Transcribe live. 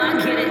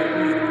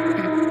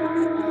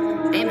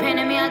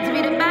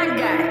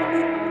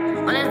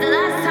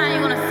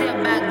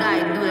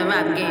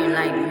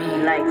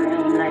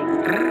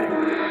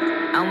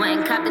I went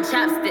and caught the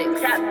chopsticks.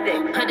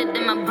 Put it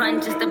in my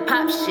bun just to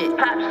pop shit.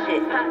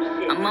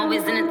 I'm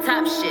always in the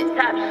top shit.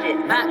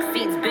 Box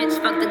seats, bitch,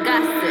 fuck the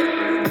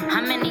gossip.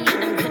 How many of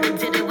them could've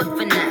did it with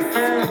finesse?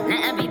 Now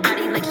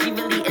everybody like she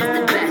really is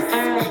the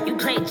best. You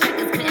played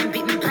checkers, couldn't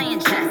beat me playing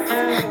chess.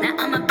 Now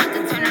I'm about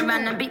to turn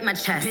around and beat my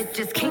chest. Bitch,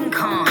 it's King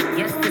Kong.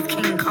 Yes, it's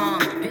King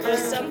Kong.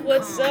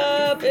 What's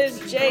up? It's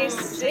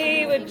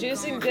JC with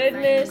Juice and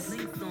Goodness.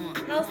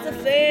 How's the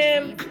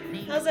fam?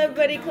 How's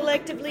everybody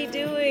collectively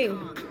doing?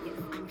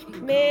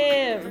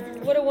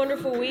 Man, what a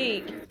wonderful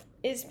week.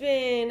 It's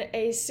been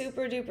a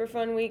super duper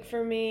fun week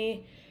for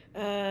me.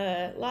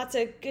 Lots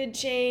of good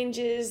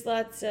changes,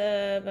 lots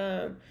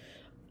of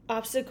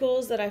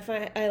obstacles that I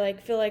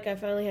feel like I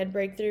finally had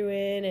breakthrough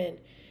in, and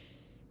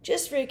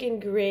just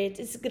freaking great.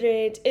 It's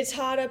great. It's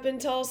hot up in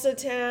Tulsa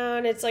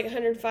town. It's like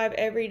 105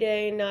 every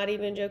day, not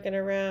even joking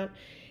around.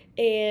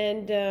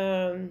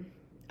 And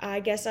I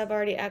guess I've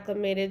already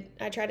acclimated.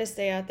 I try to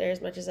stay out there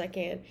as much as I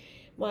can.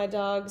 My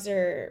dogs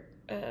are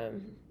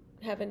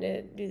having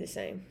to do the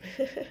same.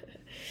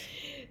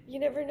 You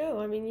never know.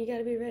 I mean, you got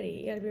to be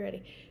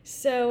ready.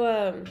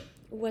 So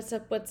what's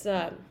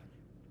up?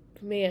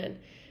 Man.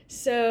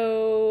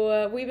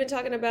 So we've been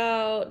talking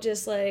about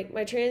just like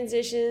my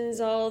transitions,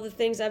 all the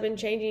things I've been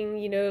changing,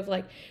 you know, of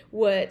like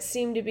what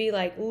seemed to be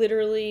like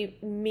literally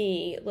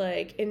me,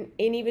 like, and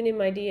even in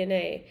my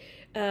DNA,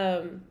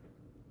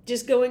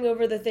 just going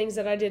over the things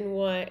that I didn't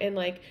want and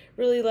like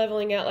really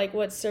leveling out like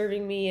what's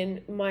serving me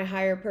and my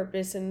higher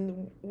purpose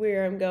and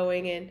where I'm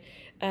going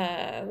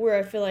and where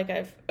I feel like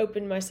I've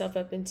opened myself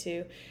up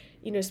into,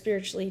 you know,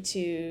 spiritually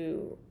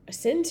to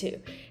ascend to.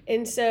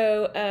 And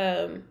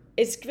so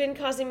it's been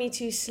causing me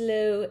to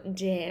slow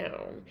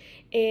down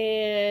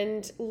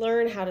and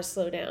learn how to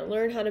slow down,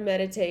 learn how to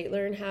meditate,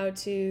 learn how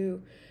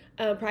to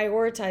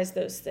prioritize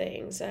those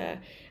things. I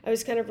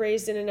was kind of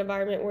raised in an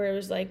environment where it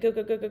was like go,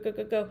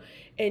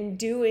 and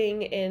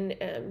doing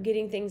and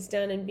getting things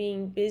done and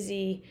being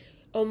busy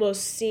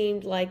almost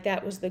seemed like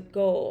that was the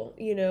goal,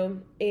 you know?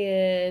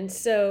 And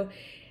so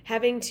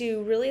having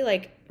to really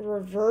like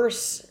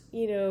reverse,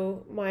 you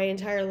know, my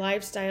entire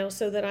lifestyle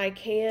so that I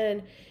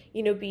can,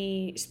 you know,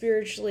 be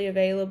spiritually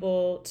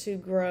available to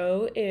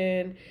grow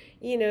and,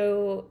 you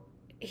know,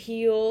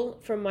 heal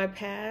from my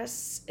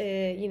past,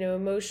 you know,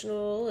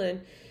 emotional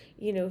and,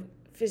 you know,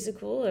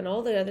 physical and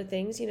all the other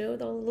things, you know,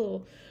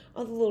 all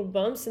the little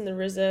bumps in the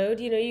road.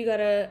 You know, you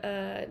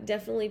gotta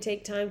definitely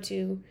take time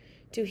to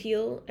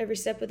heal every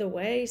step of the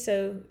way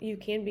so you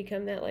can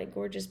become that like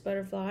gorgeous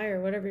butterfly or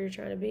whatever you're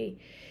trying to be.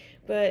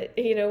 But,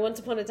 you know, once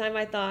upon a time,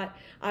 I thought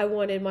I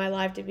wanted my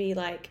life to be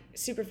like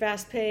super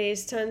fast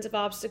paced, tons of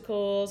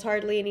obstacles,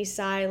 hardly any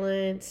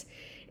silence.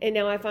 And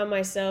now I find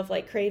myself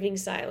like craving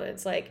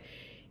silence, like,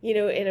 you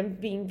know, and I'm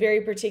being very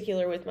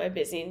particular with my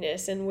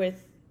busyness and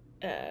with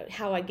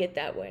how I get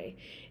that way.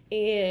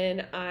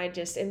 And I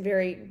just am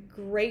very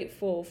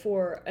grateful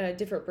for a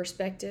different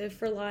perspective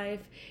for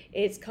life.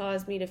 It's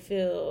caused me to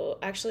feel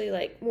actually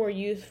like more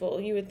youthful.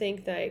 You would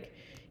think like,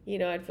 you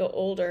know, I'd feel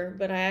older,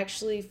 but I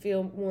actually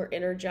feel more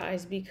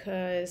energized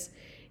because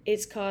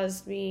it's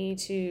caused me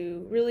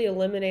to really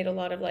eliminate a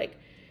lot of like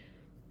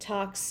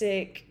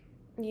toxic,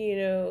 you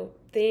know,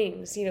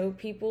 things, you know,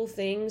 people,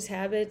 things,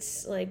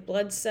 habits, like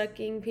blood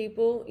sucking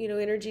people, you know,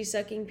 energy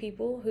sucking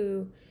people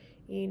who,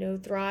 you know,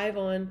 thrive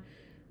on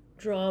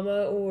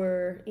drama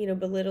or, you know,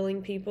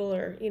 belittling people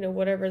or, you know,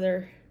 whatever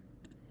their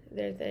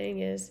thing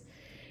is.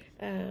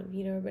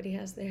 You know, everybody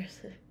has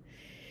theirs.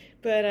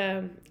 But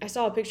I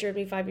saw a picture of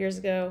me 5 years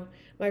ago.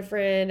 My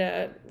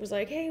friend was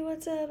like, "Hey,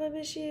 what's up? I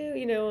miss you."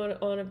 You know,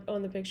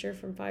 on the picture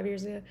from 5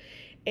 years ago,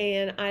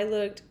 and I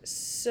looked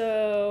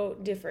so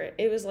different.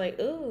 It was like,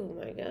 oh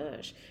my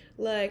gosh,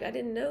 like I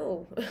didn't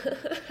know.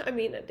 I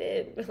mean, I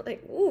did, but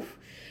like, oof,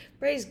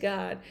 praise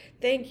God,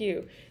 thank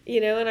you.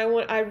 You know, and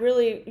I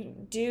really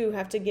do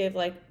have to give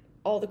like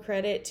all the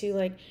credit to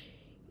like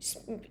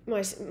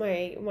my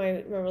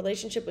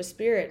relationship with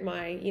spirit,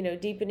 my, you know,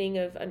 deepening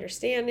of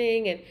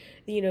understanding and,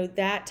 you know,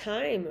 that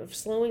time of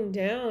slowing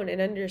down and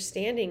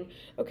understanding,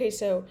 okay,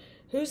 so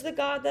who's the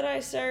God that I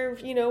serve?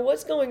 You know,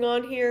 what's going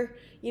on here?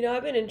 You know,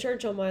 I've been in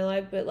church all my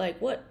life, but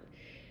like what,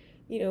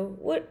 you know,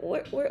 what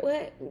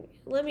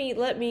let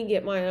me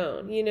get my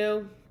own, you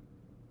know?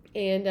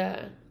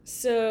 And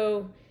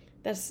so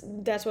that's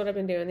what I've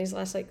been doing these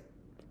last like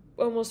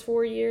almost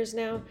 4 years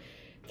now,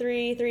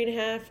 three and a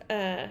half,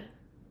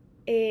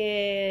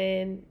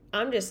 and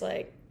I'm just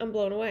like, I'm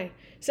blown away.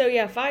 So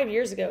yeah, 5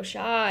 years ago,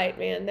 Shy,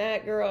 man,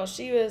 that girl,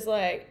 she was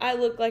like, I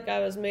looked like I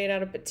was made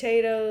out of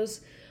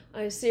potatoes.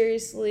 I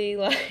seriously,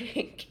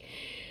 like,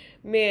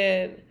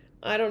 man,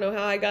 I don't know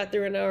how I got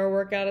through an hour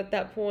workout at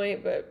that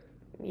point, but,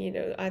 you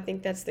know, I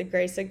think that's the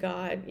grace of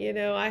God. You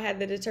know, I had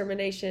the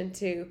determination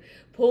to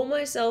pull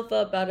myself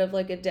up out of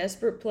like a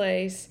desperate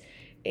place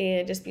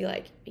and just be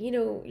like, you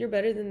know, you're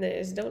better than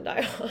this. Don't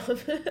die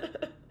off.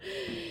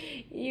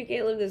 You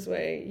can't live this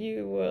way.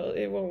 You will.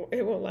 It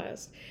won't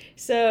last.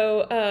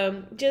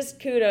 So just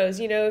kudos.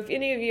 You know, if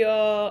any of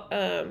y'all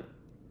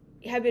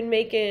have been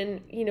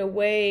making, you know,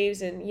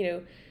 waves and, you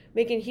know,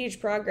 making huge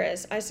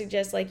progress, I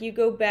suggest like you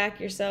go back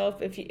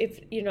yourself if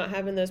you're not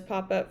having those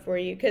pop up for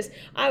you, because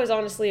I was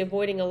honestly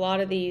avoiding a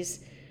lot of these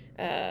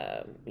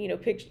what is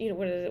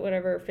it,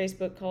 whatever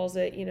Facebook calls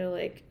it,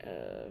 like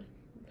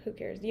who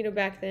cares,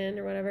 back then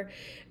or whatever,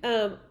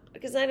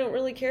 because I don't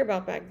really care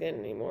about back then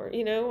anymore.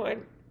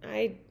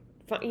 I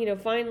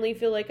finally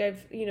feel like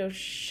I've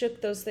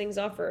shook those things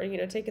off, or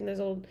taken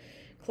those old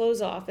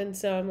clothes off, and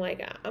so I'm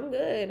like, I'm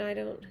good. I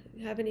don't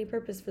have any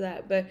purpose for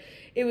that. But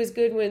it was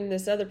good when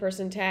this other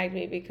person tagged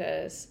me,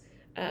 because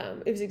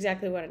it was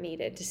exactly what I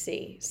needed to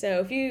see. So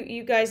if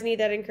you guys need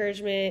that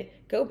encouragement,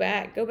 go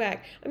back. I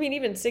mean,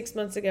 even 6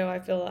 months ago, I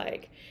feel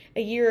like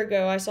a year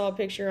ago, I saw a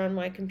picture on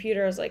my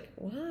computer. I was like,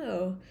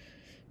 wow,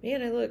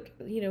 man, I look,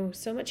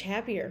 so much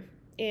happier.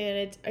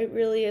 And it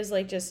really is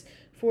like just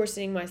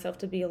forcing myself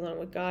to be alone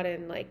with God,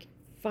 and like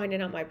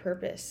finding out my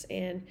purpose,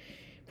 and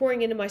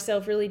pouring into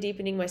myself, really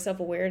deepening my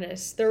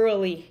self-awareness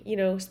thoroughly,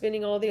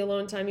 spending all the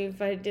alone time, even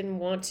if I didn't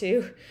want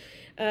to.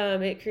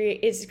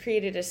 It's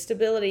created a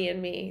stability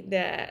in me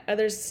that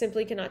others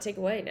simply cannot take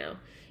away now.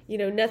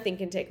 Nothing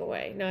can take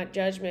away, not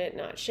judgment,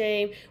 not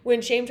shame.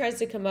 When shame tries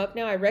to come up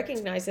now, I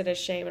recognize it as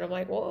shame, and I'm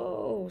like,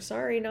 whoa,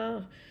 sorry,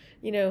 no.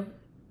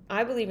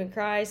 I believe in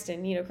Christ,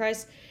 and,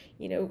 Christ,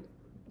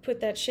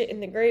 put that shit in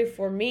the grave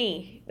for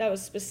me. That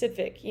was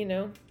specific,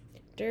 and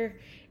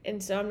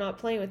so I'm not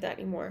playing with that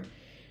anymore.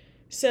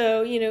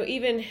 So,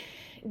 even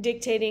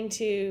dictating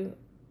to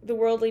the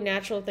worldly,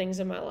 natural things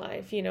in my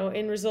life,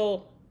 in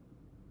result,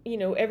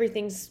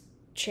 everything's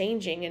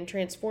changing and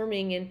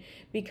transforming and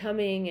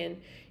becoming,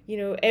 and,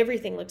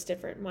 everything looks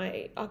different.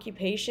 My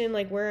occupation,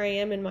 like where I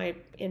am in my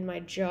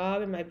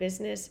job and my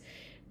business,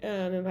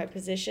 and my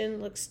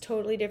position looks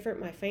totally different.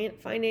 My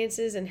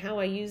finances and how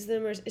I use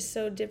them is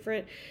so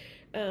different.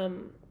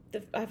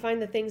 I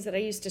find the things that I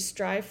used to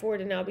strive for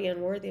to now be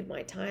unworthy of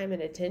my time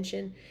and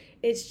attention.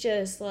 It's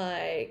just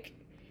like,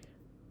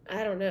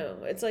 I don't know.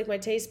 It's like my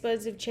taste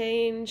buds have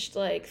changed,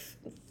 like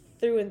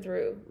through and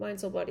through, mind,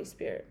 soul, body,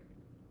 spirit.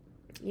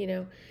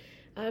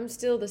 I'm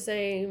still the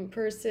same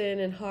person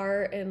in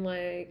heart, and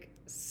like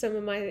some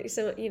of me,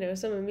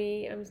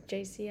 I'm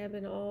JC. I've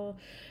been all,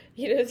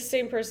 the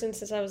same person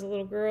since I was a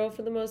little girl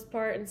for the most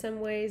part in some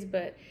ways,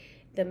 but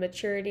the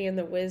maturity and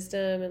the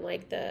wisdom and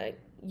like the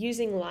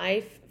using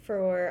life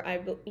for, I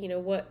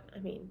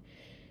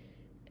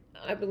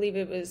believe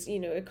it was,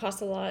 it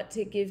cost a lot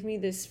to give me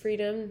this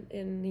freedom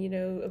and,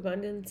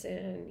 abundance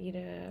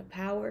and,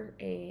 power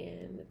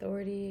and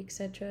authority,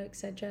 etc.,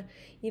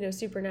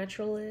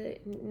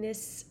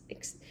 supernaturalness.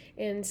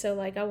 And so,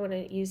 like, I want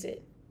to use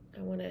it.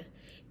 I want to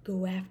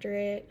go after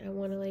it. I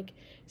want to, like,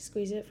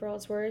 squeeze it for all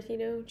it's worth,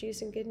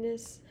 juice and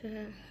goodness.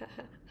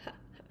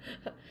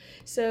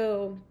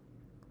 So,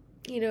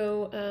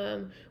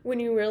 when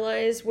you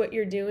realize what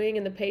you're doing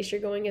and the pace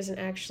you're going isn't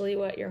actually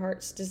what your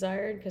heart's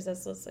desired, because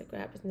that's like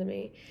what happened to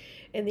me,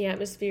 and the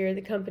atmosphere,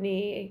 the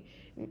company,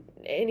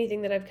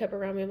 anything that I've kept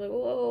around me, I'm like,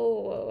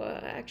 whoa,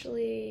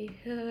 actually,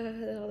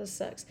 all this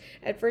sucks.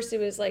 At first it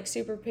was like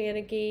super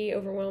panicky,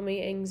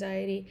 overwhelming,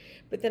 anxiety,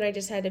 but then I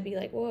just had to be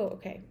like, whoa,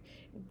 okay,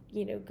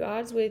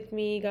 God's with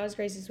me, God's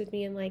grace is with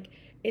me, and like,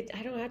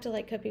 I don't have to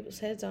like cut people's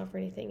heads off or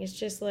anything. It's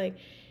just like,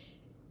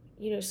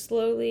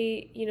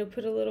 slowly,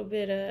 put a little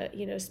bit of,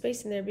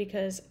 space in there,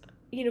 because,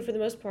 for the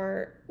most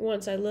part,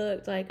 once I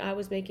looked, like, I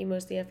was making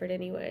most of the effort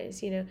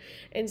anyways,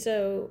 and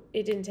so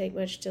it didn't take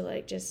much to,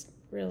 like, just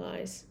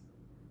realize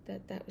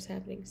that was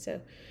happening.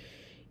 So,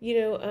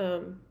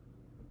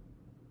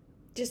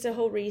 just a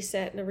whole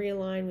reset and a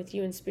realign with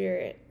you in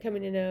spirit,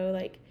 coming to know,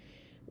 like,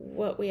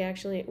 what I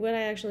actually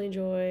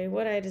enjoy,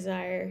 what I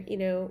desire,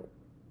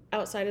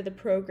 outside of the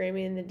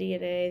programming and the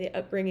DNA, the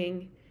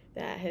upbringing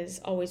that has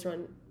always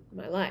run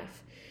my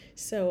life.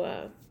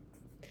 So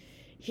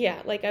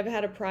like, I've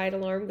had a pride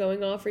alarm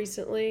going off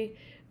recently.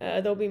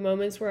 There'll be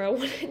moments where I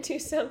want to do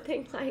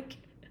something like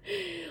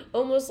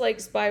almost like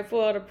spiteful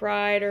out of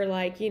pride, or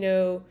like, I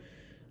don't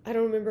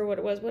remember what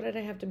it was. What did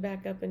I have to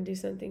back up and do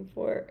something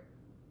for?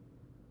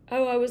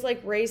 Oh, I was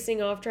like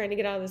racing off trying to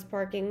get out of this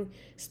parking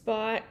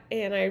spot,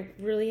 and I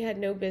really had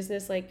no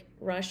business like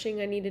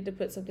rushing. I needed to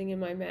put something in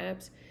my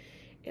maps,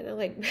 and I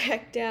like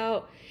backed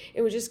out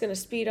and was just going to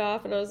speed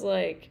off, and I was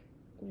like,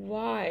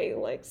 why?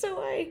 Like,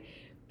 so I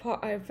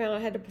found I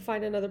had to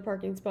find another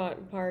parking spot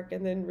and park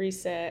and then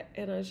reset,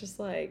 and I was just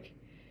like,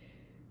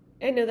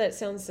 I know that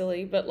sounds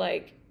silly, but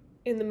like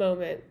in the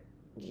moment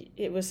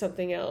it was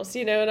something else,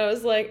 and I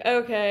was like,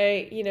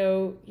 okay, you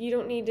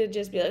don't need to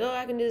just be like, oh,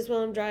 I can do this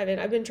while I'm driving.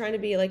 I've been trying to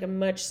be like a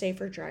much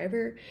safer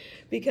driver,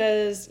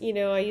 because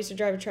I used to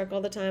drive a truck all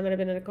the time, and I've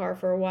been in a car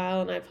for a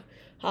while, and I've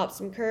hopped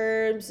some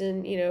curbs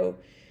and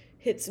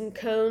hit some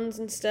cones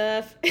and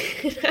stuff.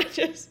 And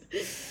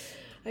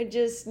I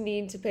just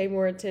need to pay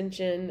more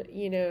attention,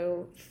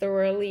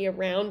 thoroughly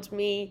around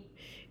me.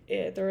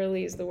 Yeah,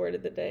 thoroughly is the word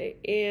of the day.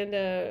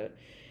 And,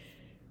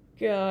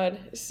 God,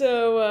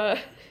 so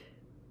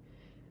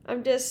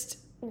I'm just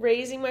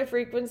raising my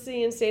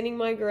frequency and standing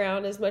my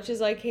ground as much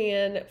as I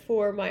can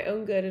for my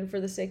own good and for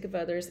the sake of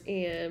others.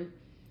 And,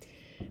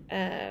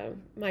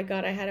 my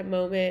God, I had a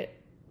moment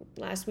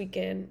last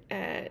weekend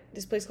at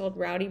this place called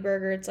Rowdy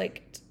Burger. It's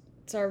like,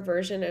 it's our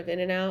version of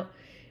In-N-Out.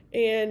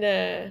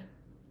 And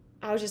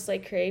I was just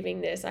like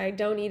craving this. I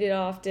don't eat it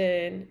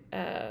often.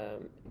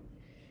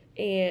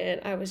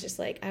 And I was just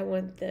like, I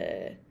want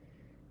the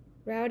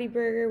Rowdy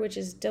Burger, which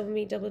is double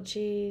meat, double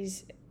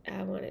cheese.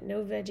 I wanted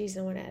no veggies.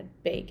 I want to add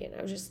bacon.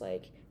 I was just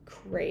like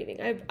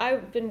craving.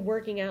 I've been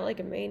working out like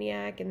a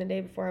maniac. And the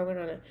day before I went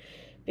on a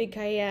big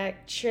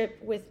kayak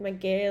trip with my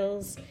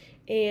gals.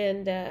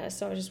 And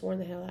so I just worn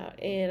the hell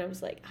out. And I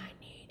was like, I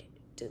need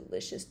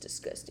delicious,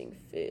 disgusting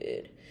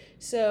food.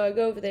 So I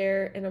go over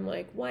there and I'm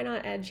like, why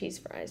not add cheese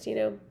fries?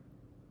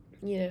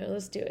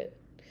 Let's do it.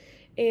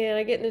 And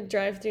I get in the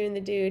drive-thru and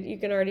the dude, you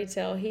can already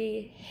tell,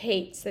 he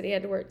hates that he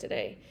had to work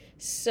today.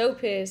 So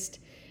pissed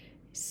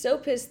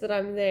that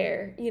I'm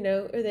there,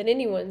 or that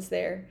anyone's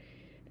there.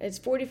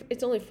 It's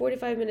only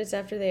 45 minutes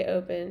after they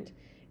opened,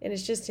 and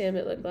it's just him,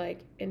 it looked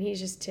like, and he's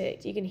just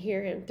ticked. You can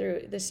hear him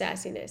through the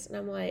sassiness. And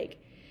I'm like,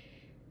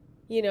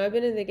 I've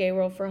been in the gay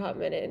world for a hot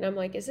minute, and I'm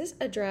like, is this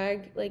a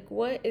drag? Like,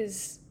 what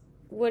is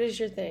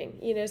your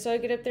thing? So I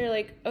get up there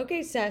like,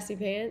 okay, sassy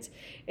pants.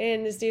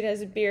 And this dude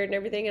has a beard and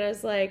everything. And I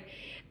was like,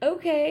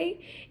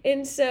 okay.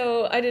 And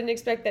so I didn't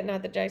expect that.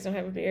 Not that Jags don't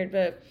have a beard,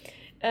 but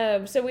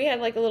so we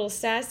had like a little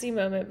sassy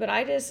moment, but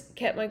I just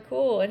kept my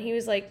cool. And he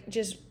was like,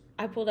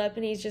 I pulled up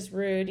and he's just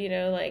rude,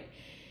 like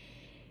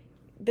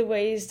the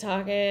way he's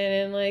talking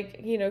and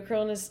like,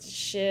 curling his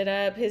shit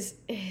up, his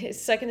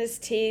sucking his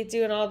teeth,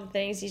 doing all the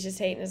things. He's just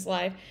hating his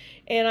life.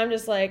 And I'm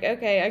just like,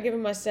 okay, I give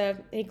him my stuff.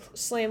 He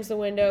slams the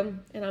window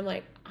and I'm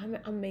like,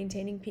 I'm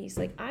maintaining peace.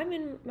 Like, I'm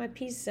in my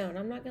peace zone.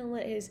 I'm not going to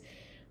let his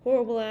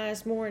horrible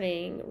ass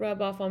morning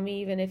rub off on me,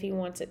 even if he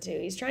wants it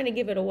to. He's trying to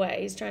give it away.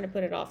 He's trying to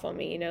put it off on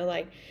me,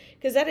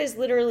 because that is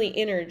literally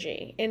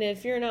energy. And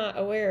if you're not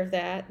aware of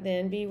that,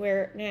 then be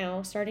aware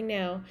now, starting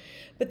now.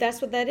 But that's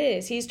what that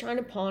is. He's trying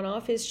to pawn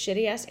off his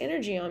shitty ass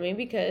energy on me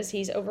because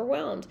he's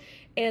overwhelmed.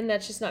 And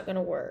that's just not going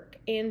to work.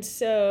 And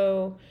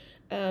so,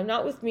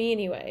 not with me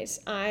anyways.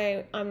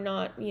 I'm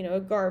not, a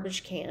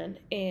garbage can.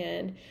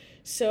 And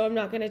so I'm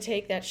not going to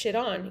take that shit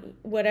on.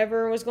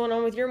 Whatever was going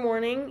on with your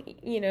morning,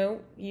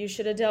 you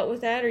should have dealt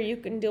with that, or you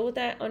can deal with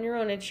that on your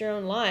own. It's your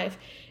own life.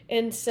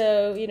 And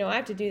so, I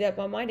have to do that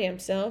by my damn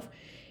self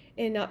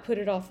and not put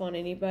it off on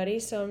anybody.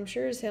 So I'm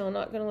sure as hell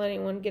not going to let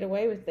anyone get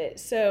away with it.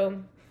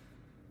 So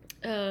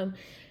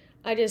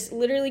I just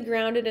literally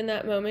grounded in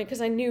that moment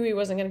because I knew he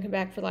wasn't going to come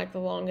back for like the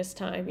longest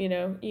time.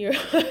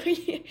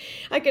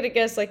 I could have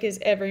guessed like his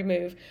every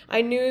move.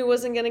 I knew he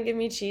wasn't going to give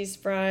me cheese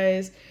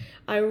fries.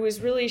 I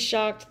was really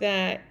shocked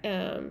that,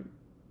 the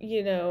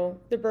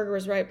burger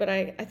was right, but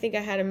I think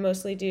I had him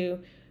mostly do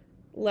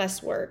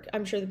less work.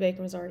 I'm sure the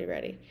bacon was already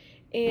ready.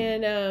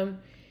 And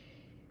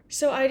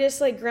so I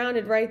just like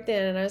grounded right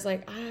then, and I was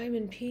like, I'm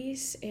in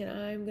peace, and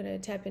I'm going to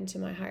tap into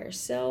my higher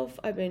self.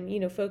 I've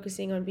been,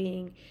 focusing on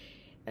being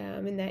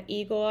in that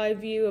eagle eye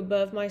view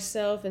above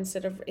myself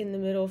instead of in the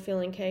middle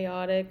feeling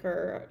chaotic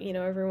or,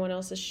 everyone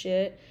else's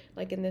shit,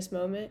 like in this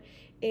moment.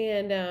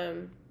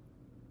 And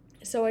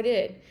so I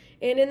did.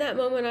 And in that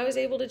moment, I was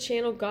able to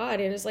channel God.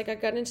 And it's like I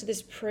got into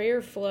this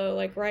prayer flow,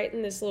 like right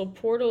in this little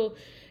portal.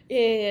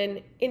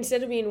 And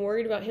instead of being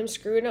worried about him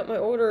screwing up my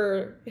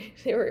order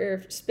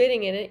or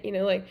spitting in it,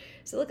 like,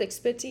 does it look like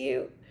spit to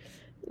you?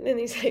 And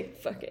he's like,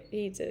 fuck it.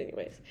 He eats it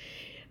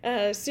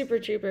anyways. Super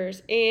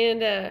troopers.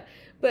 And,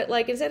 but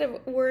like, instead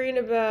of worrying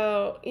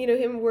about,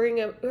 him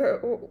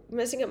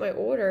messing up my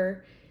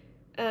order,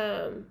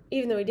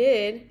 even though he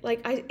did,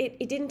 like,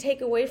 it didn't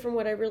take away from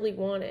what I really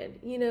wanted.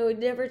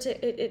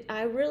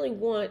 I really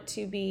want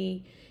to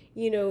be,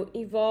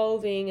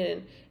 evolving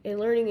and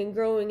learning and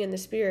growing in the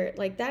spirit.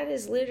 Like, that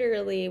is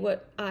literally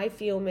what I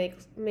feel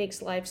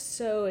makes life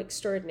so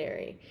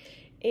extraordinary.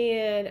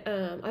 And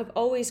I've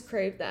always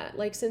craved that,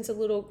 like, since a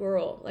little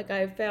girl. Like,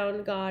 I've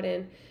found God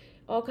in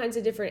all kinds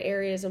of different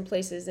areas and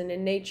places and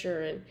in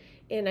nature,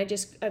 and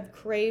I've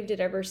craved it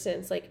ever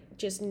since, like,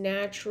 just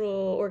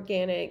natural,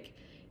 organic,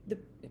 the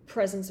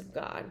presence of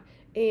God.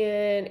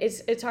 And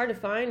it's hard to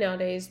find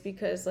nowadays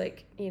because,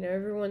 like,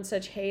 everyone's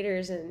such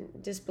haters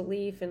and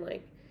disbelief, and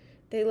like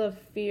they love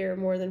fear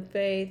more than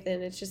faith,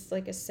 and it's just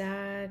like a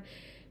sad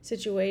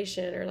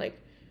situation or like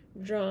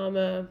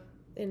drama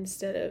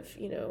instead of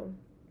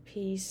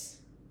peace.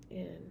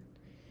 And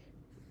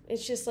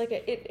it's just like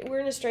we're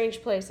in a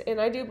strange place. And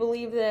I do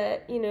believe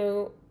that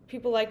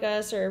people like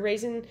us are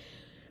raising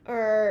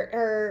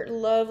our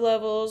love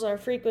levels, our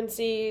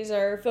frequencies,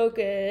 our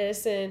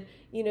focus, and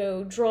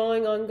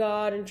drawing on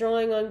God and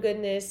drawing on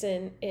goodness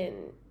and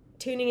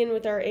tuning in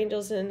with our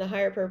angels and the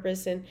higher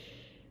purpose, and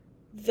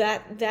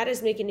that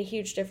is making a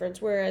huge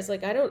difference. Whereas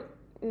like I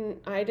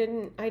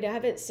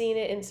haven't seen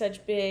it in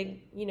such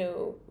big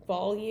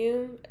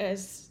volume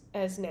as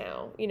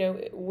now,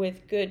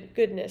 with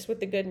goodness, with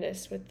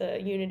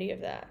the unity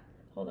of that.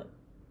 Hold on,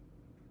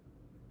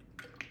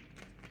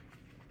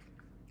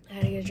 I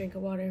had to get a drink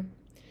of water.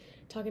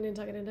 Talking.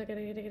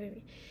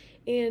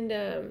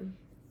 And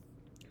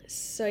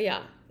so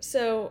yeah,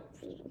 so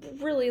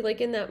really, like,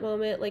 in that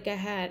moment, like, I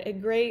had a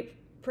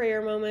great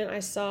prayer moment.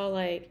 I saw,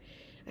 like,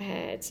 I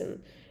had some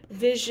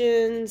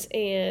visions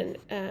and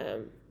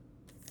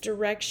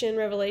direction,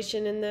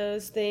 revelation in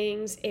those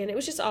things, and it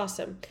was just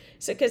awesome.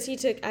 So because he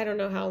took I don't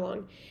know how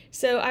long,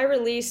 so I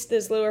released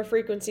those lower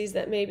frequencies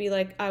that maybe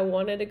like I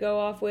wanted to go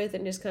off with,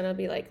 and just kind of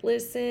be like,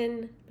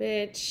 listen,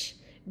 bitch,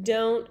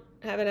 don't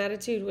have an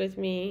attitude with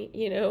me,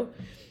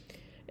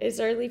 it's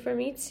early for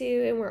me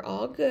too, and we're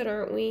all good,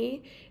 aren't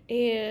we?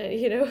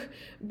 And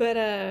but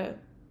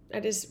I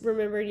just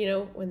remembered,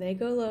 when they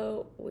go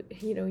low,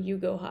 you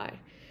go high.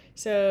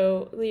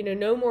 So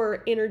no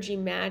more energy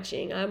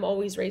matching. I'm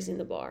always raising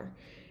the bar.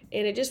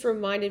 And it just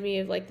reminded me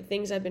of like the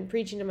things I've been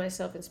preaching to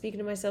myself and speaking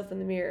to myself in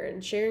the mirror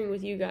and sharing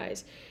with you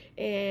guys.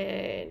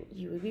 And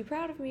you would be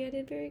proud of me. I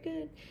did very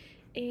good.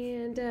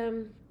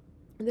 And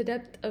the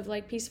depth of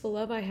like peaceful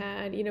love I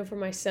had, for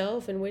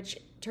myself, and which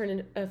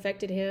turned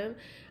affected him.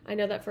 I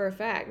know that for a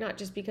fact, not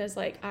just because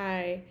like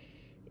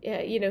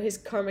his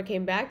karma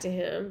came back to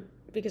him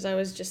because I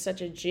was just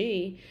such a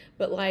G,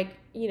 but like,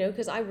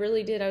 because I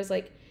really did. I was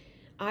like,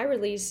 I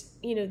release,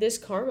 this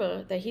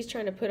karma that he's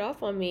trying to put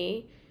off on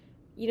me,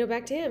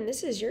 back to him.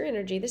 This is your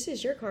energy. This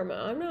is your karma.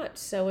 I'm not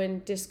sowing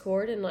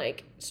discord and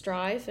like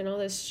strife and all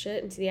this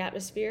shit into the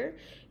atmosphere.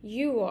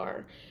 You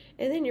are.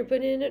 And then you're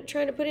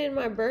trying to put it in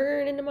my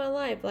burger and into my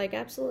life. Like,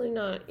 absolutely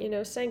not.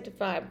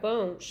 Sanctify.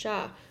 Boom.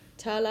 Sha.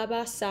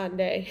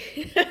 Talabasande.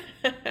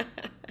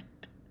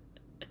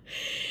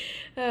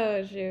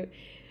 Oh, shoot.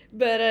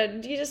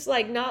 But you just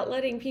like not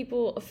letting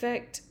people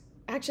affect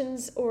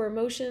actions or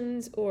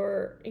emotions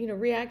or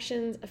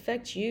reactions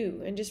affect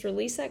you, and just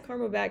release that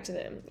karma back to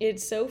them.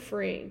 It's so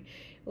freeing.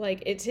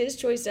 Like, it's his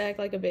choice to act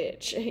like a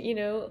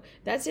bitch.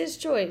 That's his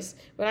choice,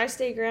 but I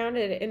stay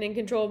grounded and in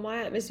control of my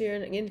atmosphere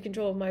and in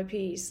control of my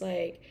peace.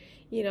 Like,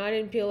 I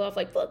didn't peel off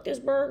like, fuck this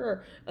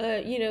burger.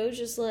 It was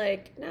just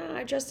like, nah,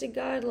 I trusted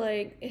God.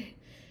 Like,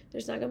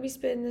 there's not gonna be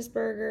spit in this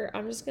burger.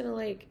 I'm just gonna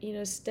like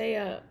stay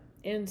up.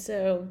 And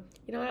so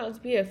I don't have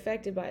to be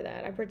affected by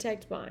that. I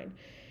protect mine.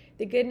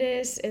 The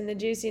goodness and the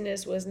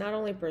juiciness was not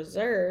only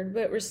preserved,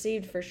 but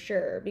received for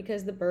sure,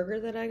 because the burger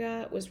that I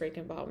got was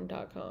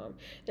RakenBottom.com.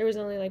 There was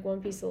only like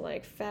one piece of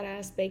like fat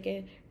ass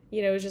bacon,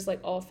 it was just like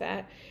all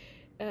fat,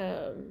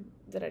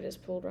 that I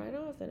just pulled right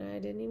off, and I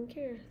didn't even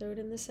care. Throw it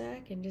in the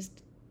sack and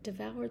just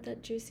devoured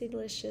that juicy,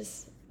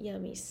 delicious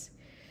yummies.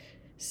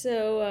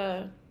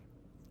 So,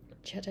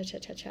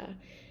 cha-cha-cha-cha-cha.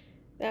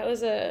 That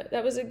was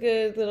a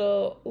good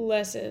little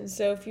lesson.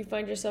 So if you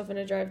find yourself in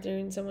a drive-thru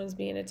and someone's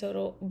being a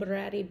total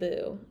bratty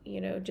boo,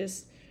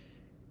 just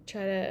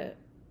try to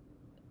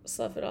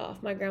slough it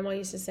off. My grandma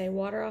used to say,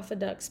 water off a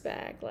duck's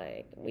back.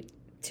 Like,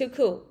 too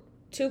cool,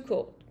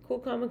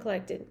 calm and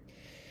collected.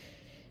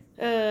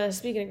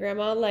 Speaking of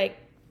grandma, like,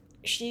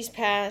 she's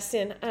passed,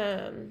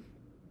 and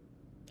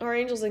our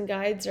angels and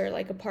guides are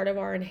like a part of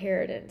our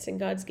inheritance and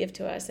God's gift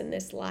to us in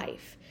this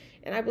life.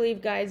 And I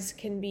believe guides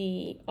can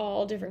be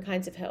all different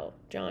kinds of help,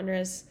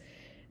 genres.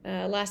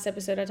 Last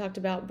episode, I talked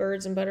about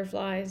birds and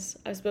butterflies.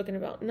 I've spoken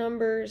about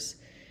numbers.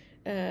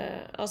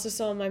 I also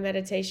saw in my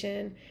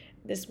meditation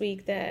this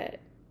week that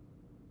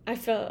I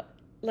felt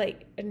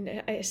like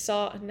I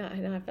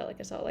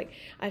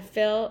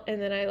felt,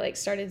 and then I like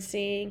started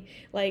seeing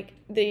like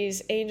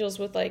these angels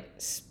with like,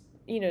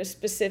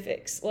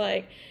 specifics,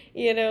 like,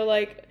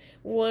 like,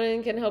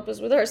 one can help us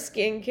with our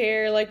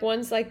skincare. Like,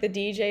 one's like the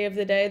DJ of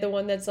the day, the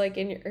one that's like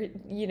in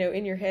your,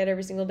 in your head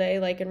every single day,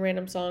 like, and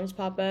random songs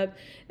pop up.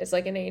 It's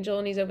like an angel,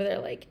 and he's over there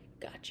like,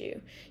 got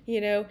you.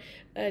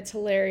 It's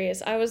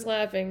hilarious. I was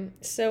laughing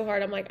so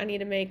hard. I'm like, I need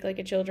to make like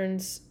a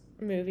children's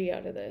movie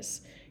out of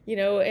this.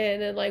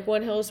 And then like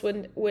one helps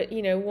with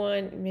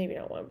one, maybe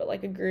not one, but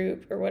like a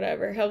group or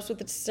whatever, helps with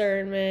the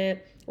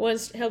discernment. One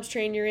helps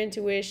train your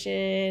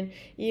intuition,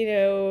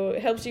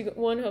 helps you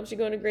go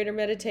into greater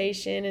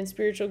meditation and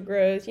spiritual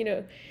growth.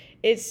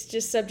 It's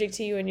just subject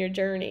to you and your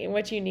journey and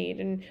what you need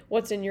and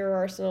what's in your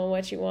arsenal and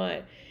what you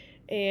want.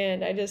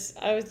 And I just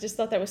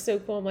thought that was so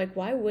cool. I'm like,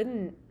 why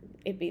wouldn't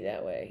it be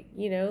that way?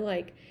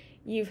 Like,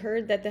 you've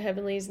heard that the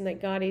heavenlies and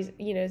that God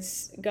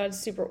is, God's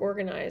super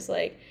organized.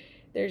 Like,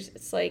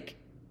 it's like,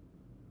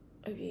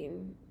 I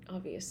mean,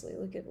 obviously,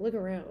 look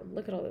around,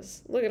 look at all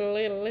this, look at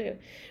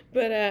it.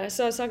 But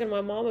so I was talking to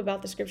my mom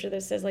about the scripture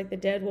that says like the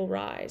dead will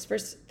rise. 1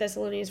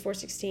 Thessalonians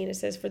 4:16, it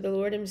says, for the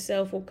Lord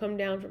himself will come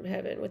down from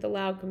heaven with a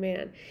loud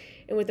command,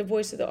 and with the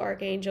voice of the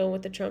archangel, and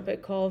with the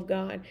trumpet call of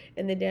God,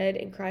 and the dead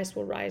in Christ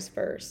will rise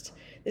first.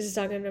 This is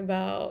talking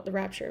about the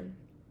rapture.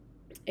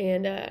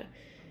 And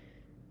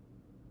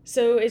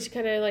so it's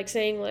kind of like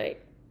saying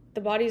like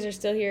the bodies are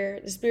still here,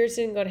 the spirits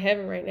didn't go to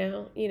heaven right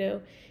now,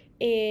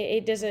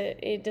 It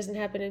doesn't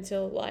happen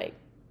until like,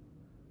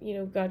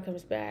 God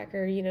comes back,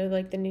 or,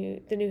 like the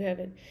new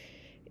heaven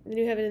and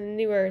the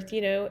new earth,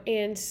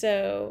 And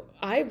so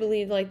I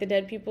believe like the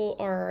dead people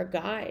are our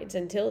guides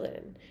until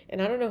then. And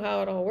I don't know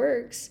how it all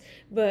works,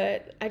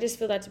 but I just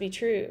feel that to be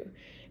true.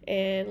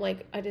 And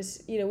like, I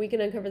just, we can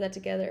uncover that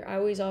together. I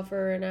always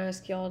offer and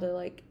ask y'all to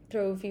like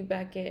throw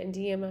feedback in,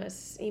 DM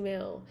us,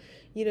 email,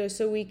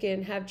 so we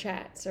can have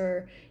chats,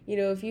 or,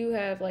 if you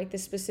have like the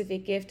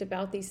specific gift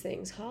about these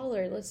things,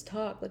 holler, let's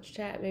talk, let's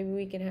chat. Maybe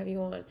we can have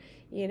you on,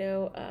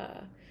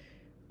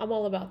 I'm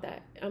all about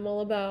that. I'm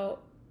all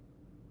about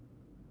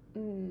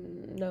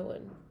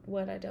knowing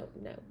what I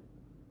don't know,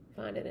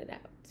 finding it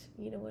out.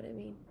 You know what I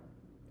mean?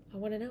 I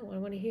want to know. I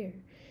want to hear.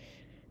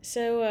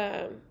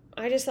 So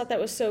I just thought that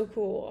was so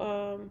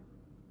cool.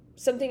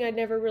 Something I'd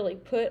never really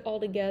put all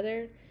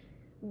together,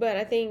 but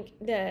I think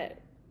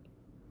that,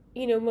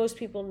 most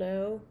people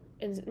know,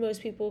 and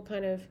most people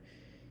kind of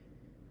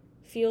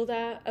feel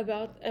that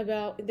about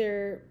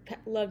their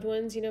loved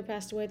ones,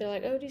 passed away. They're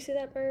like, oh, do you see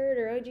that bird?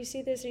 Or, oh, do you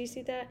see this? Or you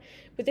see that?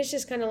 But this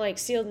just kind of like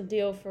sealed the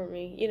deal for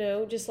me,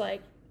 just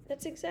like,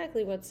 that's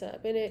exactly what's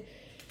up. And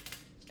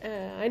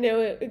I know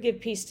it would give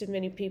peace to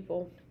many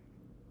people.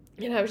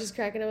 And I was just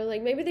cracking up. I was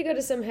like, maybe they go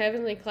to some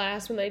heavenly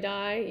class when they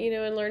die,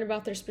 and learn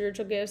about their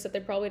spiritual gifts that they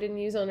probably didn't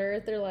use on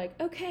earth. They're like,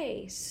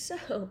 okay,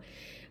 so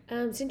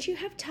since you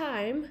have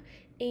time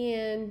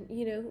and,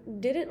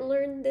 didn't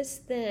learn this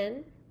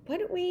then, why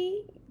don't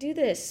we do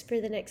this for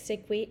the next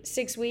 6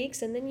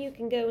 weeks, and then you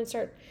can go and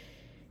start,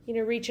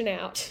 reaching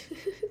out.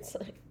 It's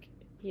like,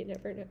 you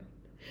never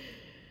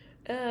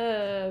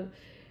know.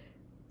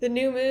 The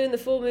new moon, the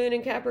full moon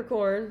in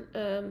Capricorn,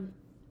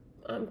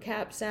 I'm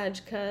Cap,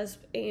 Sag,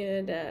 Cusp,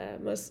 and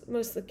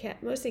mostly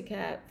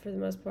Cap for the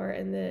most part,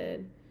 and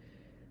then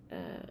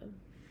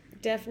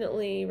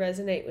definitely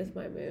resonate with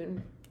my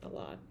moon a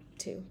lot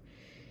too.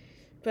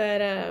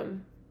 But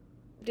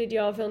did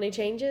y'all feel any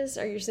changes?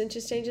 Are your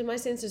senses changing? My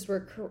senses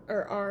were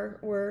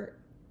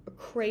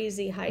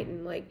crazy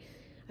heightened. Like,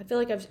 I feel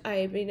like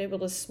I've been able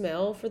to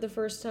smell for the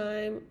first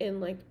time in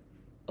like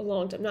a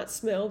long time. Not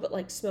smell, but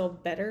like smell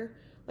better.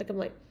 Like, I'm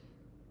like,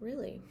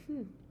 really?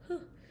 Huh.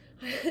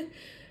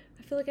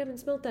 I feel like I haven't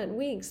smelled that in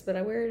weeks, but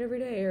I wear it every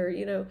day, or,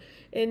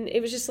 and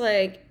it was just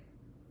like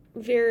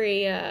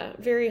very,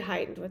 very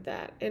heightened with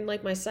that. And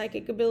like my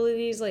psychic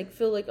abilities, like,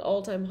 feel like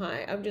all-time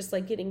high. I'm just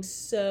like getting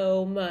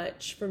so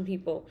much from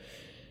people,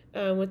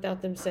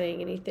 without them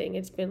saying anything.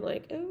 It's been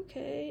like,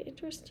 okay,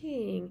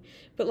 interesting.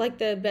 But like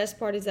the best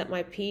part is that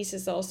my peace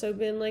has also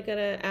been like at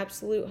an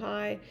absolute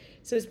high.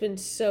 So it's been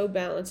so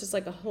balanced. It's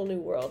like a whole new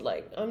world.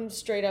 Like, I'm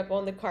straight up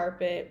on the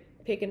carpet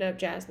picking up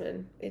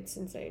jasmine. It's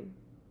insane.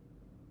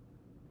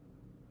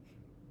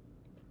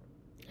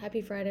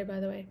 Happy Friday,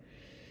 by the way.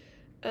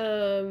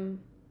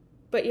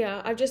 But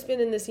yeah, I've just been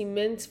in this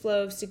immense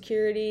flow of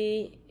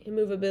security,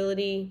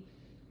 immovability.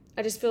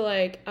 I just feel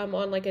like I'm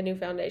on like a new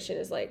foundation.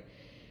 It's like,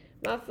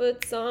 my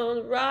foot's on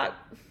the rock.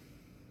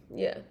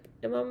 Yeah.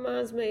 And my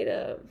mind's made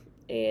up.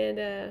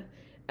 And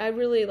I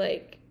really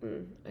like,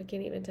 I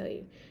can't even tell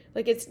you.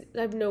 Like, I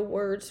have no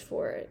words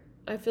for it.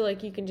 I feel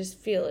like you can just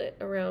feel it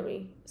around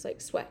me. It's like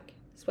swag.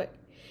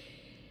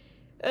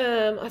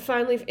 I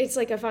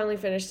finally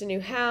finished a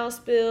new house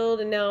build,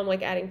 and now I'm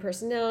like adding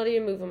personality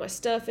and moving my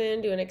stuff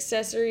in, doing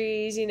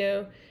accessories,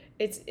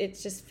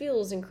 it just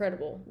feels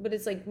incredible, but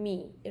it's like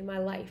me and my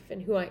life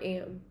and who I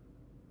am.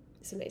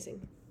 It's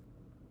amazing.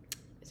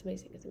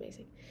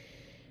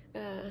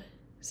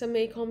 Some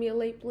may call me a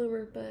late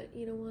bloomer, but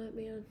you know what,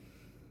 man,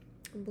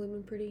 I'm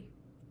blooming pretty.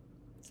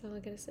 That's all I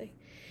gotta say.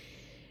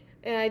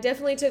 And I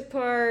definitely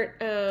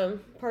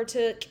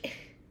partook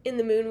in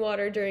the moon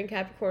water during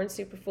Capricorn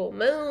super full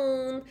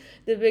moon,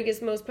 the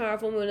biggest, most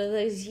powerful moon of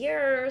those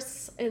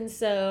years. And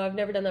so I've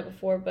never done that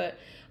before, but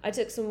I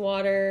took some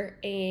water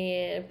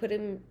and put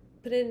it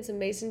in some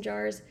mason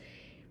jars,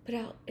 put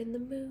out in the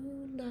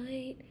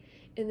moonlight,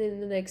 and then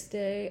the next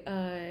day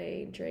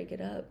I drank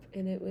it up,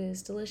 and it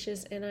was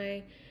delicious. And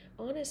I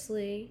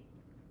honestly,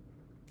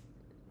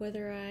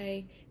 whether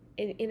I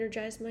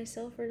energized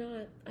myself or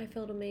not, I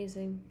felt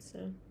amazing.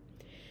 So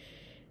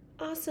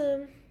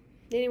awesome.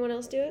 Did anyone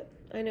else do it?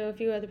 I know a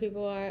few other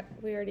people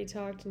we already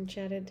talked and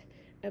chatted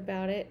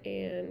about it,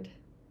 and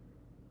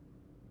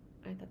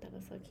I thought that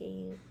was so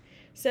cute.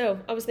 So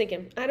I was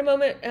thinking, I had a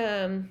moment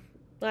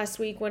last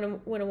week when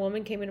a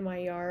woman came into my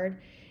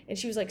yard, and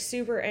she was like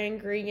super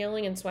angry,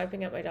 yelling and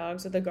swiping at my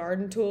dogs with a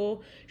garden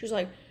tool. She was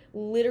like,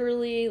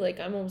 literally, like,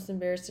 I'm almost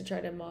embarrassed to try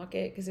to mock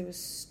it because it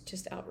was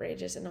just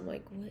outrageous. And I'm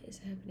like, what is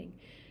happening?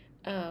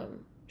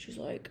 She's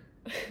like,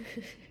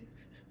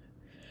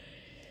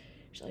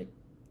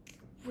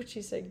 what'd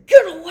she say?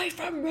 Get away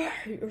from me!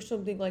 Or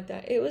something like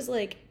that. It was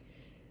like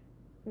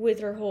with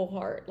her whole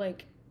heart.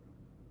 Like,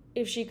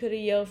 if she could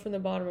have yelled from the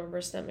bottom of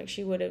her stomach,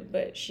 she would have,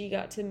 but she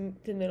got to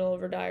the middle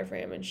of her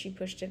diaphragm and she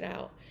pushed it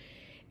out.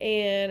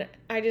 And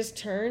I just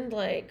turned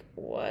like,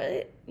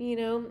 what?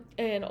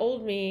 And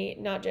old me,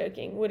 not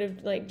joking, would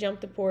have like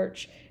jumped the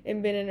porch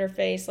and been in her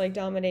face, like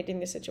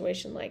dominating the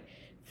situation. Like,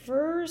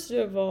 first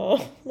of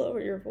all, lower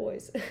your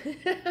voice.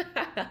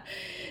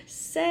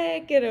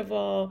 Second of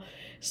all,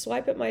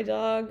 swipe at my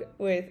dog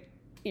with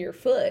your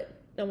foot.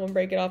 I'm going to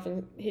break it off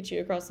and hit you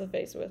across the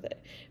face with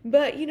it.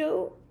 But,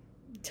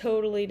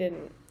 totally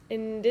didn't.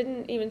 And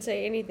didn't even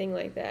say anything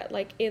like that.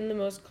 Like, in the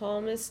most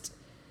calmest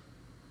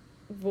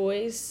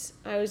voice,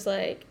 I was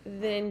like,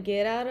 then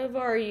get out of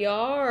our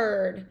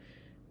yard.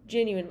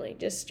 Genuinely,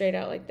 just straight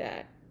out like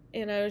that.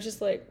 And I was just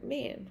like,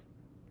 man,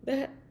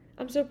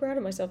 I'm so proud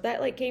of myself.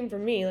 That like came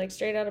from me, like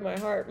straight out of my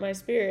heart, my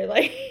spirit.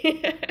 Like,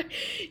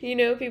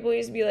 people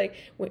used to be like,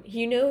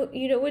 you know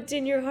what's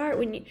in your heart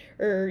when you,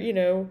 or,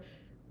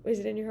 is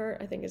it in your heart?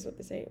 I think is what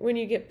they say. When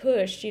you get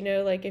pushed,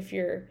 like if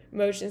your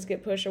emotions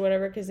get pushed or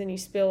whatever, because then you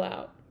spill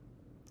out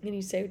and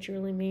you say what you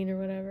really mean or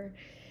whatever.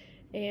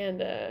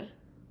 And,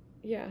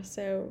 yeah,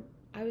 so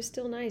I was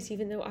still nice,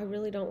 even though I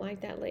really don't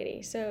like that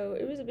lady. So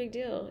it was a big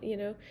deal,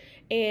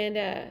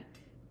 And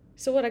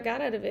so what I got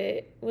out of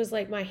it was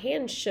like my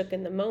hands shook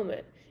in the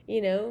moment,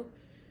 I'm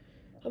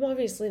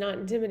obviously not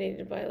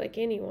intimidated by like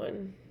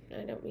anyone.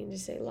 I don't mean to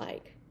say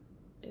like,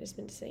 I just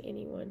meant to say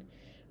anyone.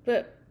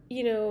 But,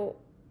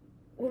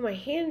 when my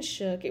hands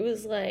shook, it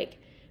was like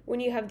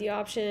when you have the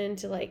option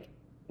to like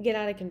get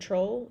out of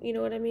control, you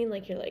know what I mean?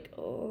 Like you're like,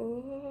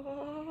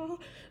 oh,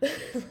 what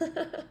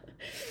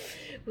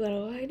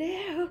do I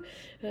do?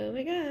 Oh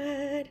my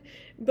God.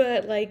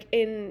 But like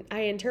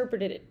I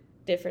interpreted it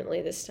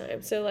differently this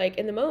time. So like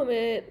in the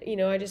moment,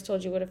 I just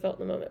told you what I felt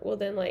in the moment. Well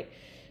then like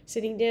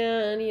sitting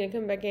down,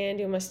 coming back in,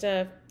 doing my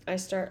stuff, I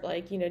start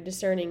like,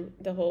 discerning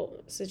the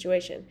whole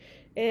situation.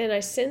 And I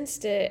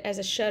sensed it as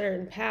a shudder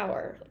in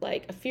power,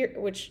 like a fear,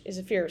 which is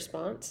a fear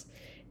response.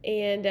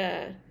 And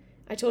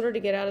I told her to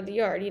get out of the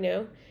yard,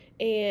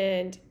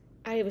 and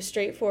I was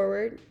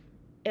straightforward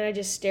and I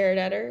just stared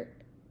at her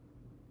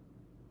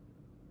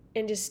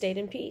and just stayed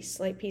in peace.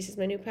 Like peace is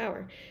my new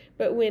power.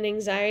 But when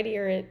anxiety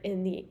or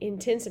in the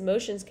intense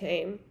emotions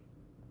came,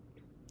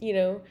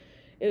 it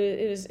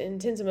was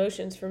intense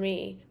emotions for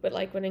me. But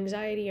like when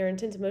anxiety or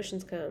intense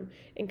emotions come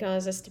and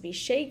cause us to be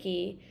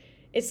shaky,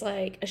 it's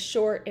like a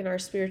short in our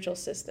spiritual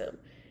system.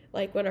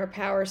 Like when our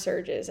power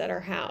surges at our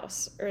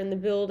house or in the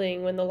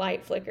building when the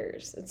light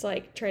flickers. It's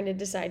like trying to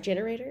decide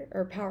generator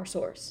or power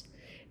source.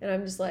 And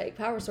I'm just like,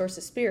 power source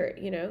is spirit,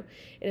 And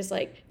it's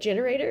like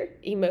generator,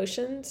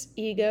 emotions,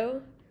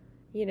 ego,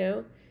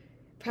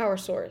 power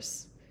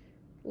source,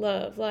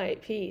 love,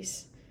 light,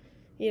 peace,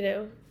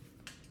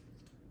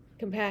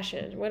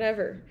 compassion,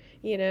 whatever,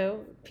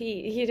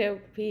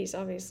 peace,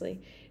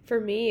 obviously. For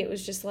me, it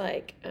was just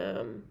like,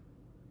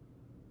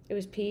 it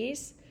was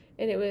peace,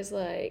 and it was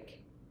like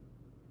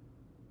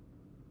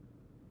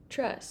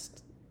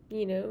trust,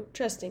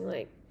 trusting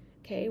like,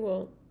 okay,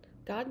 well,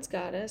 God's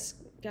got us,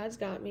 God's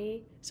got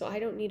me, so I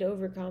don't need to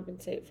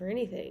overcompensate for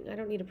anything. I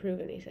don't need to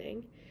prove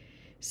anything.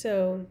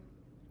 So,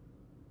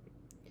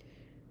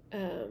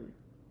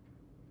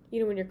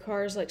 when your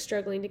car's like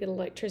struggling to get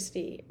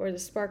electricity or the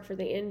spark for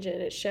the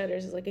engine, it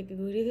shudders, it's like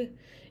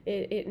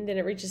and then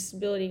it reaches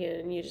stability again,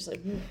 and you just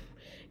like,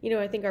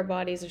 I think our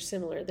bodies are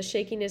similar. The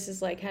shakiness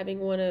is like having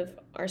one of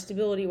our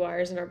stability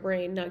wires in our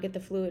brain not get the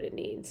fluid it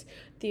needs.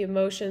 The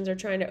emotions are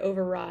trying to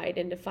override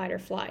into fight or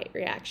flight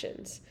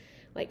reactions,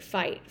 like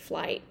fight,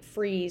 flight,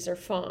 freeze, or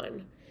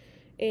fawn.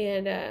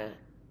 And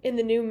in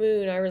the new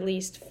moon, I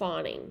released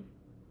fawning,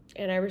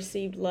 and I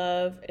received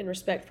love and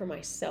respect for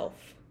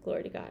myself.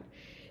 Glory to God.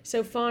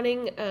 So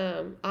fawning,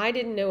 I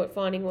didn't know what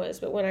fawning was,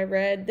 but when I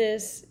read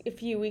this a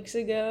few weeks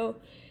ago,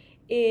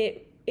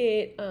 it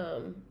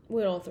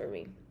went all through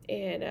me.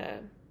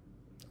 And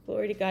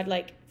glory to God,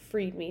 like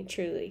freed me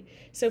truly.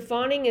 So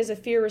fawning is a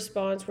fear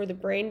response where the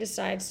brain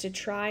decides to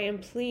try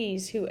and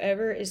please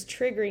whoever is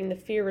triggering the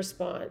fear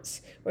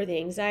response or the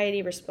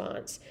anxiety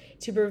response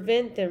to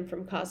prevent them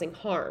from causing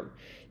harm.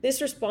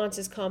 This response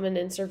is common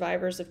in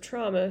survivors of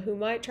trauma who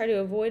might try to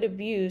avoid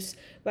abuse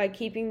by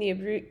keeping the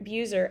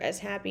abuser as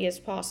happy as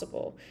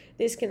possible.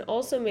 This can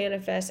also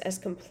manifest as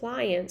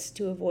compliance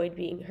to avoid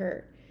being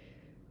hurt.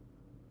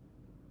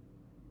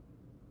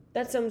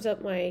 That sums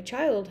up my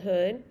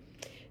childhood.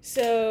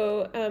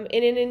 So, and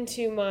then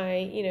into my,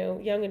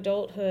 young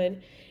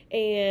adulthood,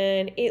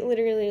 and it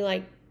literally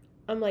like,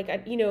 I'm like,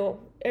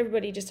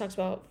 everybody just talks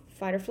about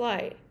fight or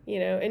flight,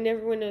 and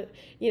everyone,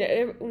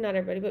 not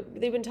everybody, but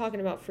they've been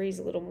talking about freeze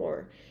a little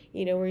more,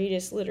 where you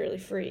just literally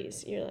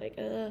freeze. You're like,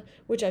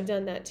 which I've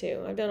done that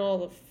too. I've done all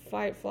the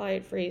fight,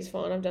 flight, freeze,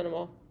 fawn. I've done them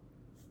all.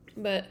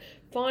 But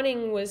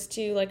fawning was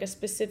to like a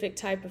specific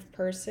type of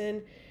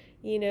person,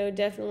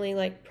 definitely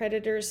like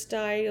predator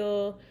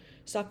style,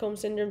 Stockholm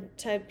Syndrome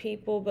type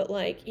people, but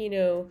like,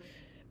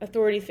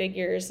 authority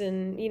figures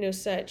and,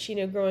 such,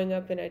 growing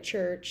up in a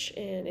church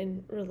and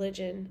in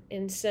religion.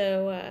 And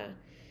so,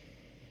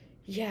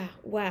 yeah,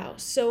 wow,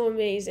 so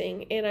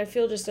amazing. And I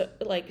feel just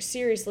like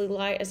seriously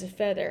light as a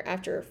feather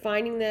after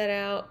finding that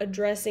out,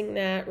 addressing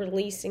that,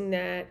 releasing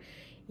that,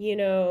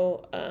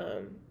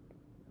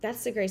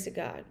 that's the grace of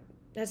God.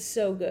 That's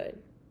so good.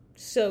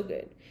 So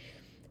good.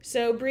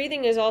 So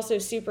breathing is also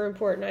super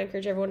important. I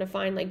encourage everyone to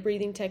find like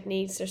breathing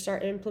techniques or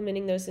start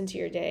implementing those into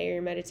your day or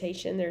your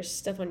meditation. There's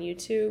stuff on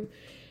YouTube.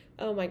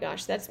 Oh my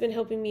gosh, that's been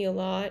helping me a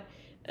lot.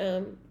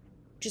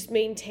 Just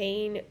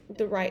maintain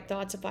the right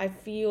thoughts. If I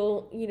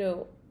feel,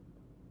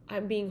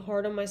 I'm being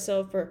hard on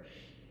myself or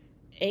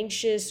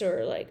anxious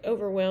or like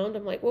overwhelmed,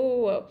 I'm like,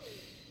 whoa.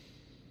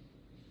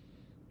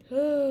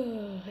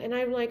 And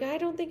I'm like, I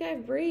don't think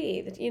I've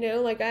breathed,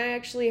 like I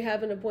actually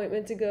have an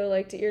appointment to go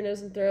like to ear,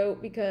 nose, and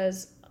throat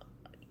because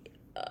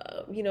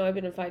I've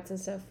been in fights and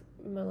stuff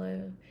in my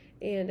life,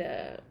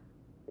 and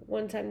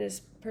one time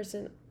this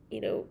person,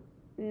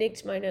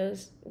 nicked my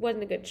nose. It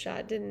wasn't a good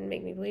shot, didn't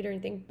make me bleed or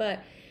anything,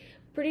 but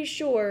pretty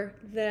sure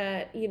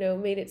that,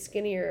 made it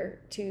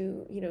skinnier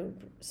to,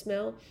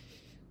 smell,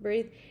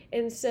 breathe.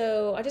 And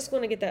so I just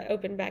want to get that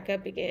open back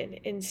up again.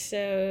 And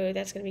so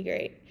that's going to be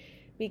great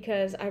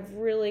because I've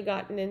really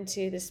gotten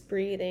into this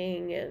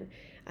breathing and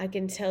I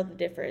can tell the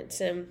difference.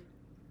 And,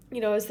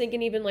 I was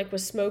thinking even like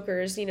with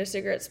smokers,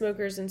 cigarette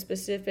smokers in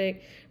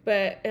specific,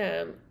 but,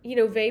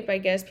 vape, I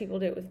guess people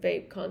do it with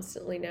vape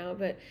constantly now,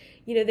 but,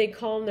 they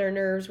calm their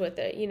nerves with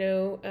it,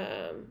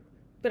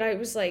 but I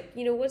was like,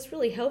 what's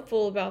really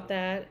helpful about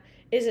that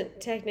isn't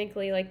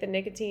technically like the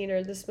nicotine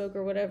or the smoke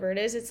or whatever it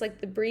is. It's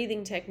like the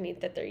breathing technique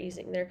that they're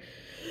using. They're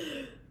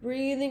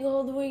breathing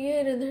all the way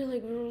in and they're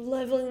like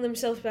leveling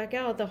themselves back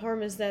out. The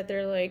harm is that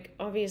they're like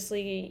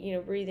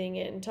obviously, breathing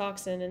in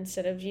toxin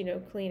instead of,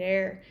 clean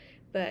air.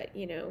 But,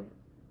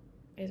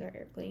 is our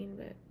air clean?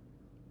 But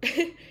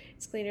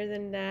it's cleaner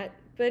than that.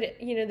 But,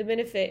 the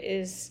benefit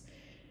is,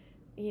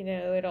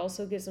 it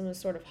also gives them a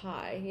sort of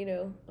high.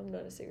 I'm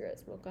not a cigarette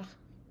smoker.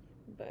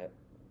 But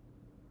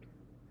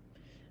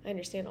I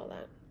understand all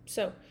that.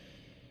 So,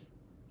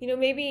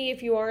 maybe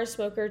if you are a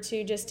smoker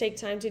to just take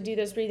time to do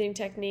those breathing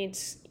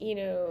techniques,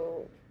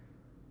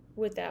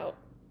 without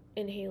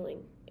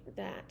inhaling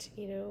that,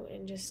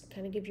 and just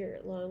kind of give your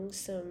lungs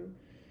some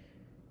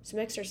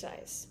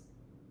exercise.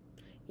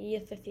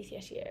 Yes.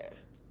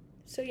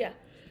 So, yeah.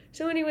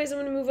 So anyways, I'm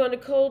going to move on to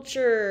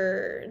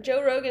culture.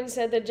 Joe Rogan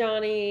said that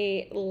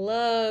Johnny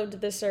loved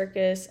the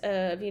circus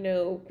of,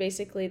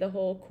 basically the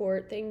whole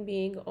court thing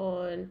being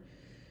on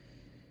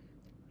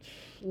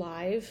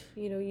live,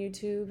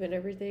 YouTube and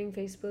everything,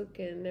 Facebook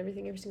and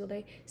everything every single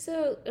day.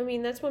 So,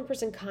 that's one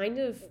person kind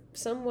of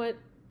somewhat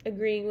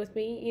agreeing with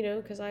me,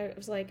 because I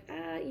was like,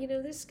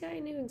 this guy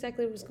knew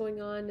exactly what was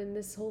going on and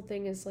this whole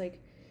thing is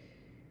like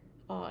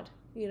odd,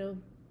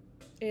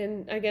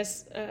 And I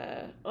guess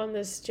on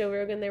this Joe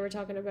Rogan, they were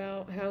talking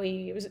about how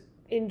he was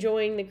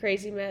enjoying the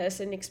crazy mess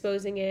and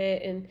exposing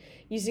it and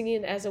using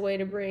it as a way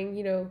to bring,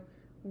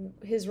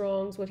 his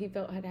wrongs, what he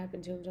felt had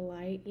happened to him to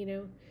light,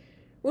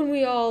 When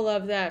we all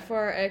love that for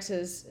our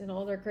exes and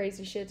all their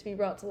crazy shit to be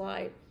brought to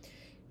light,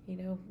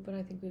 But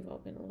I think we've all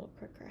been a little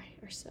cry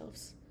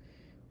ourselves.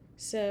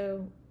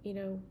 So,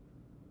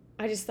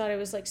 I just thought it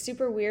was like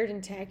super weird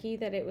and tacky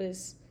that it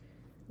was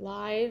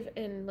live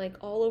and like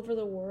all over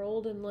the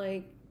world and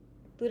like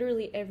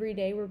literally every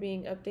day we're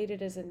being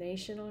updated as a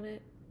nation on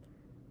it.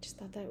 Just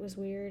thought that was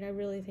weird. I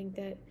really think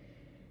that,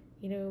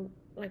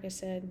 like I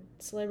said,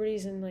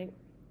 celebrities and like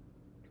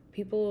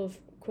people of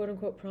quote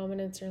unquote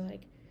prominence are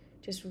like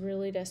just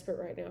really desperate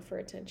right now for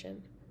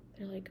attention.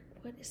 They're like,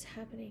 what is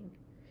happening?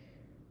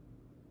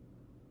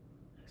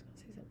 I was going to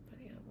say something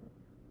funny.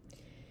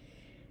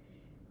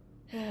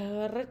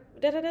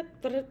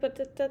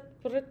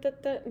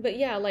 But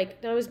yeah,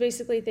 like I was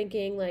basically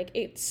thinking like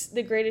it's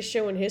the greatest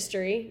show in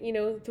history,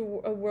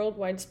 through a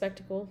worldwide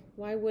spectacle.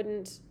 Why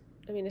wouldn't,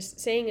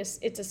 saying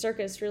it's a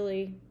circus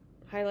really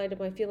highlighted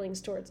my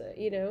feelings towards it,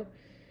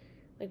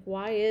 like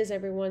why is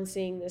everyone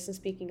seeing this and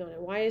speaking on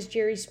it? Why is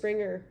Jerry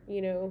Springer,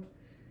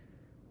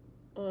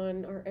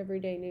 on our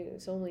everyday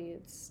news? Only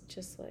it's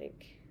just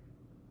like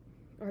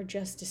our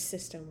justice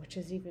system, which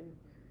is even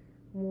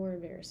more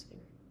embarrassing.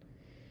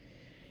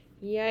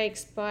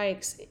 Yikes,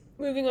 bikes.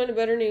 Moving on to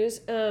better news.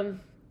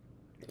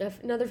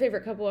 Another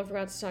favorite couple I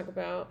forgot to talk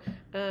about.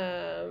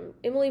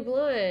 Emily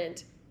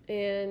Blunt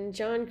and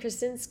John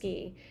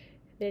Krasinski.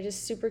 They're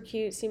just super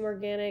cute, seem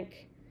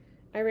organic.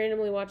 I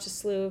randomly watched a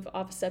slew of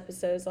Office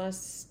episodes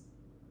last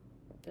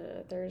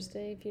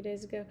Thursday, a few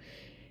days ago.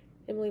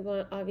 Emily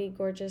Blunt, Avi,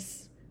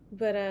 gorgeous.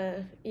 But,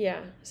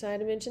 yeah, so I had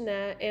to mention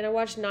that. And I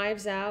watched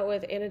Knives Out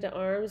with Anna de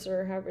Armas,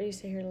 or however you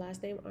say her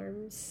last name,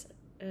 Arms.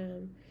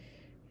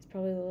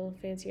 Probably a little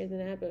fancier than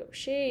that, but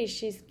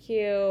she's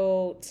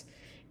cute.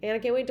 And I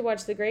can't wait to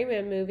watch the Gray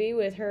Man movie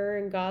with her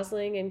and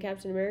Gosling and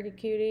Captain America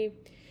cutie.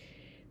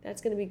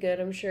 That's going to be good,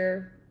 I'm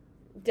sure.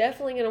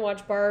 Definitely going to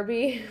watch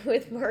Barbie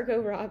with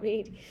Margot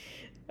Robbie.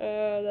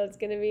 Oh, that's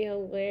going to be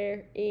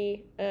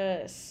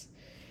hilarious.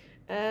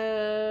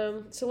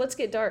 So let's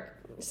get dark.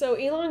 So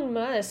Elon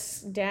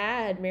Musk's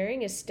dad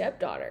marrying his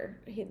stepdaughter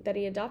that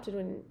he adopted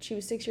when she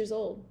was 6 years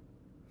old.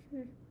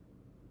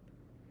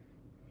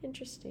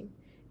 Interesting.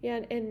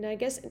 Yeah, and I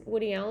guess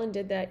Woody Allen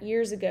did that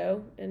years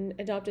ago and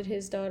adopted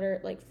his daughter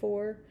at like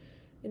 4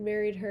 and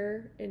married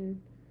her.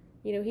 And,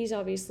 he's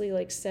obviously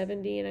like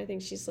 70 and I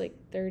think she's like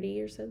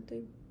 30 or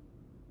something.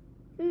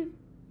 Man.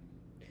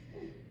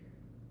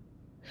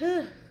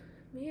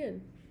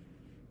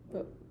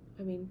 But,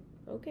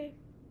 okay.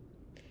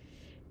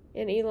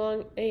 And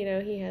Elon,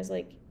 he has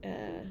like,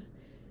 I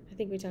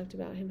think we talked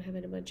about him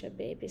having a bunch of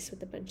babies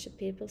with a bunch of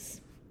peoples.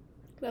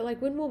 But,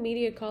 like, when will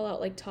media call out,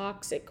 like,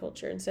 toxic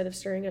culture instead of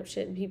stirring up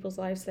shit in people's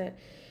lives that,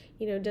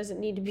 doesn't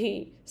need to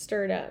be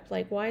stirred up?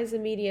 Like, why is the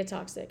media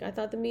toxic? I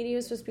thought the media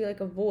was supposed to be, like,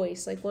 a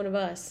voice, like one of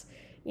us.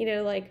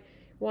 Like,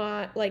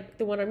 why, like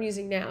the one I'm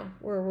using now,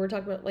 where we're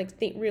talking about, like,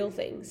 real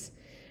things.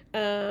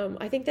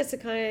 I think that's the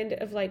kind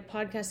of like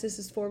podcast this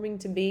is forming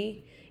to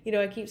be. You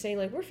know, I keep saying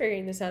like, we're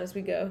figuring this out as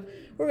we go.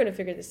 We're going to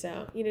figure this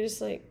out, you know,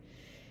 just like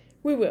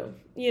we will,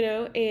 you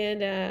know,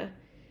 and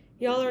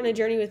y'all are on a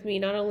journey with me,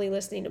 not only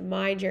listening to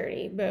my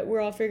journey, but we're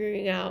all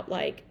figuring out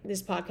like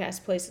this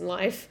podcast place in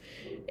life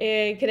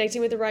and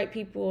connecting with the right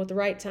people at the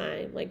right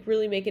time, like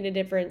really making a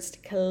difference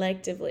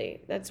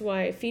collectively. That's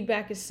why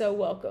feedback is so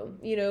welcome.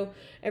 You know,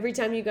 every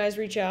time you guys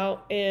reach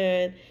out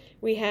and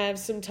we have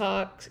some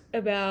talk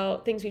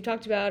about things we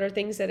talked about or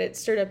things that it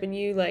stirred up in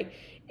you, like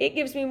it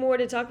gives me more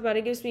to talk about.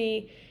 It gives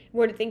me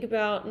more to think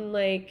about and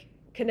like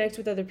connect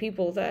with other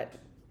people that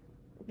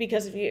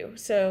because of you.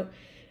 So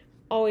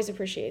always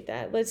appreciate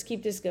that. Let's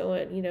keep this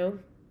going, you know.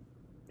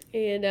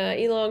 And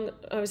Elon,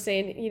 I was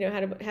saying, you know,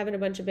 having a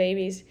bunch of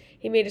babies.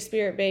 He made a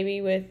spirit baby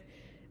with,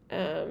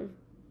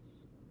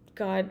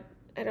 God,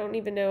 I don't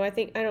even know. I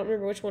don't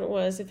remember which one it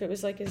was. If it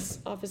was like his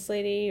office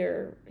lady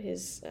or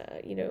his,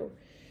 you know,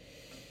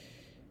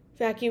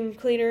 vacuum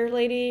cleaner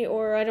lady,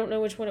 or I don't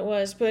know which one it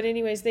was. But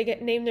anyways, they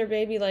named their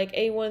baby like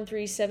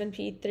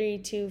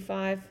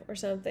A137P325 or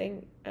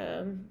something.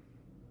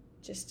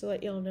 Just to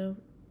let y'all know.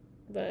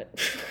 But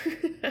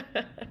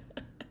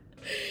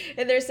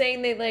and they're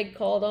saying they like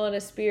called on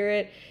a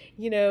spirit,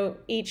 you know,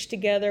 each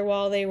together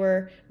while they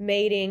were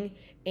mating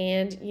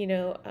and, you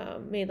know,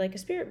 made like a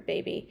spirit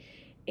baby.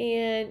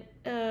 And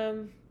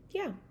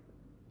yeah.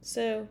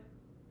 So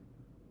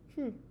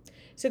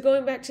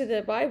going back to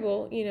the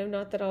Bible, you know,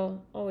 not that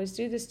I'll always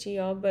do this to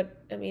y'all,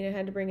 but I mean, I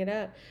had to bring it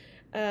up.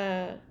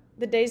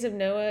 The days of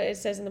Noah, it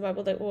says in the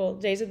Bible that, well,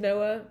 days of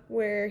Noah,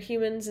 where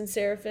humans and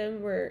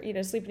seraphim were, you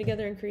know, sleeping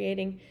together and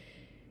creating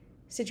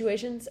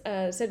situations,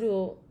 said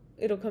it'll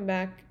come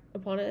back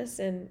upon us,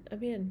 and I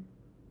mean,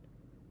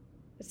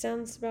 it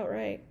sounds about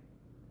right.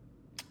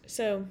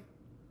 So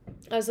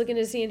I was looking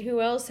to seeing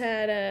who else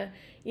had,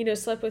 you know,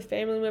 slept with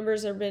family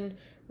members or been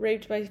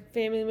raped by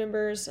family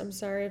members. I'm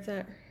sorry if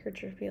that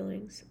hurt your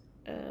feelings.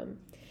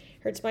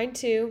 Hurts mine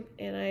too,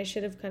 and I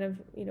should have kind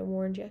of, you know,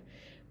 warned you.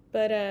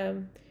 But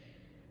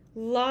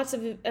lots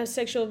of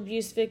sexual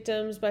abuse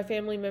victims by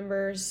family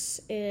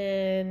members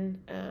in,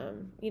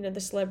 you know,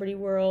 the celebrity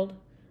world.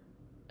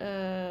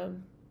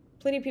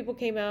 Plenty of people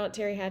came out: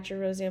 Terry Hatcher,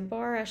 Roseanne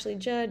Barr, Ashley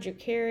Judd, Drew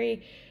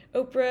Carey,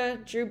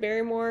 Oprah, Drew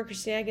Barrymore,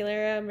 Christina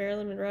Aguilera,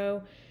 Marilyn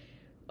Monroe,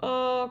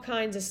 all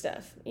kinds of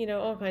stuff, you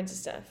know, all kinds of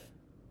stuff.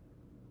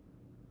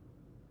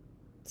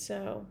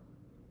 So,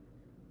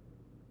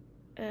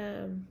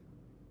 I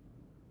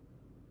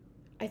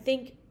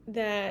think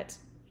that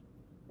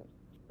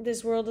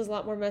this world is a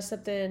lot more messed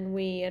up than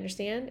we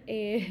understand,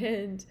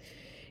 and,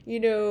 you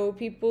know,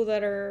 people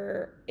that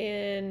are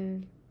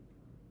in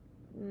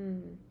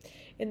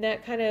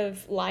that kind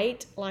of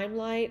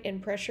limelight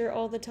and pressure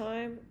all the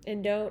time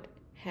and don't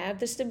have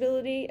the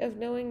stability of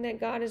knowing that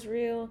God is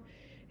real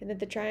and that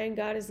the triune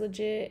God is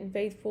legit and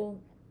faithful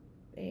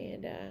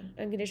and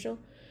unconditional,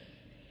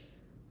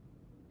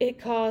 it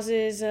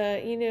causes,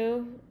 you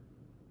know,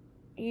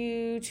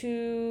 you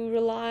to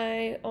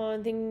rely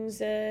on things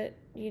that,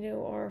 you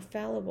know, are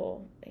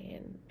fallible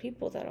and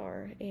people that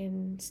are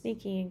and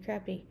sneaky and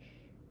crappy.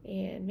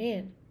 And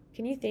man,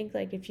 can you think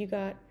like if you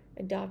got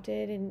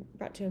adopted and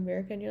brought to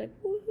America and you're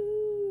like,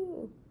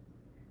 woohoo,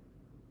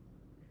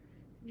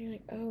 and you're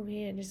like, oh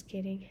man, just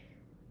kidding.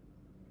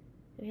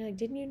 And you're like,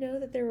 didn't you know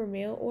that there were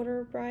mail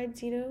order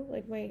brides, you know,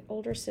 like my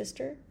older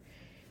sister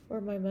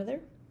or my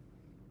mother?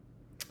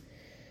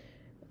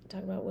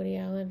 Talking about Woody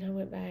Allen, I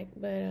went back,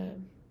 but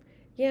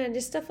yeah, and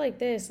just stuff like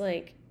this,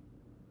 like,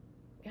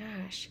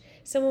 gosh,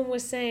 someone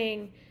was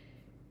saying,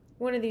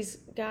 one of these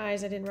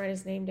guys, I didn't write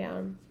his name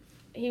down,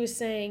 he was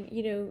saying,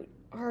 you know,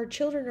 our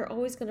children are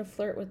always going to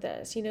flirt with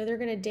us. You know, they're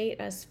going to date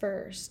us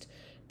first.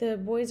 The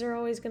boys are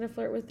always going to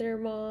flirt with their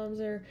moms,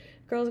 or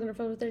girls are going to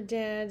flirt with their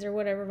dads, or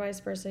whatever, vice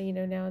versa. You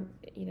know, now,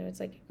 you know, it's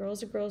like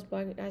girls are girls,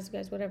 guys are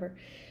guys, whatever.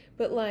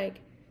 But,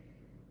 like,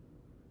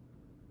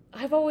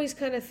 I've always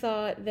kind of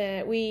thought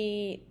that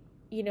we,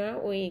 you know,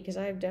 not we, because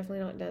I've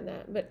definitely not done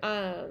that, but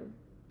I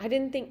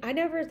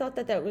never thought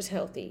that that was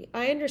healthy.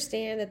 I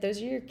understand that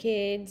those are your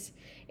kids,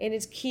 and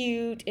it's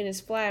cute, and it's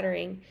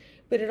flattering,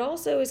 but it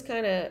also is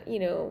kind of, you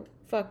know,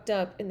 fucked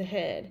up in the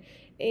head,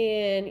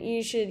 and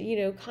you should, you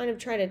know, kind of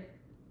try to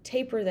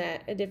taper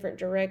that a different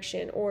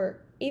direction, or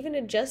even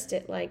adjust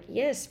it. Like,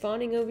 yes,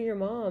 fawning over your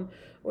mom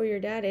or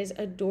your dad is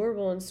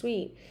adorable and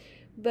sweet,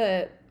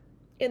 but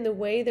in the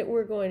way that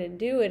we're going to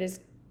do it is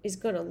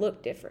going to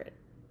look different.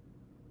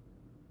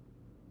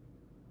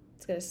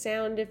 It's going to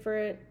sound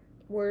different.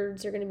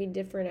 Words are going to be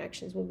different.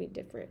 Actions will be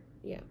different.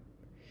 Yeah.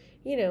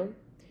 You know,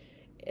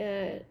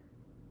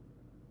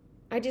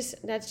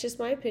 that's just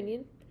my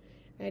opinion.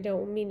 I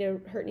don't mean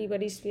to hurt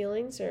anybody's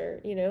feelings,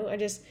 or, you know, I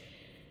just,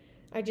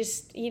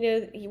 you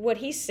know, what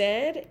he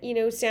said, you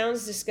know,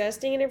 sounds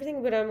disgusting and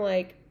everything, but I'm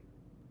like,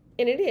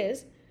 and it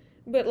is,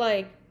 but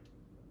like,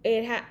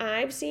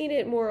 I've seen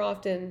it more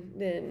often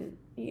than,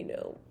 you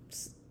know,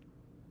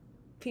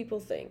 people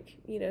think.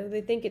 You know,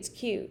 they think it's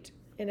cute,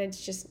 and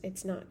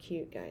it's not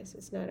cute, guys.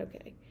 It's not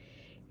okay.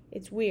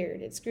 It's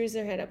weird. It screws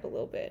their head up a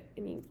little bit,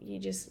 and you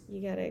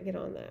gotta get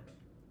on that.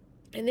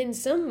 And then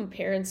some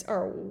parents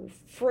are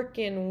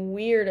freaking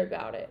weird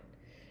about it.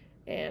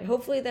 And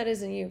hopefully that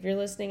isn't you. If you're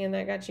listening and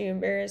that got you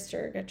embarrassed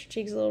or got your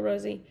cheeks a little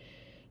rosy,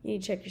 you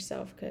need to check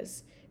yourself,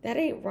 because that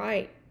ain't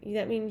right.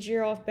 That means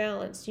you're off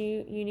balance.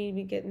 You need to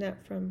be getting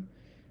that from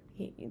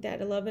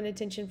that love and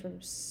attention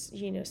from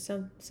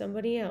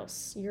somebody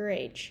else your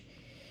age.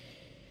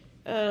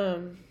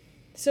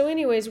 So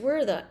anyways,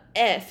 where the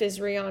F is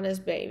Rihanna's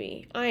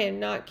baby? I am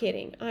not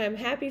kidding. I am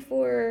happy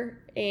for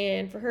her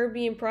and for her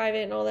being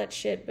private and all that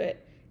shit,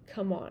 but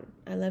come on.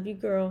 I love you,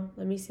 girl.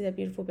 Let me see that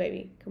beautiful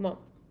baby. Come on.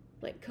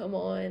 Come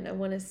on. I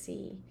want to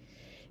see.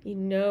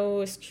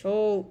 It's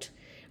cute.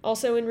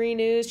 Also in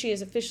News, she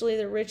is officially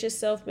the richest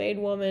self-made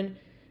woman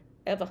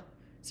ever,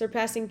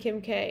 surpassing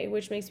Kim K,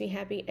 which makes me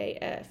happy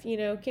AF.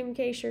 Kim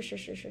K, sure.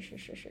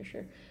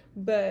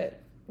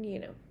 But,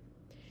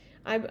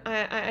 I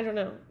don't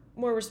know.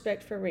 More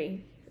respect for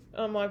Ree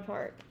on my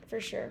part, for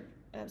sure.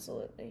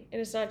 Absolutely.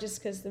 And it's not just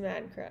because the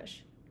mad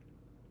crush.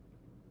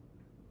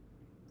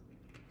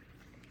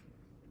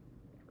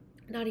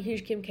 Not a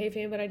huge Kim K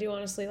fan, but I do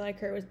honestly like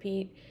her with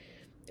Pete.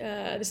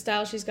 The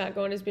style she's got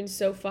going has been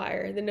so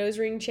fire. The nose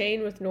ring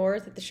chain with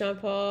North at the Jean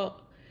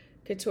Paul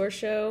Couture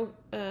show.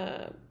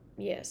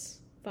 Yes,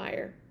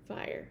 fire.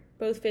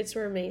 Both fits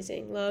were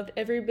amazing. Loved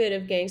every bit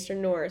of Gangster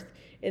North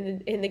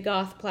in the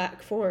goth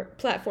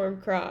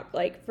platform crop.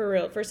 For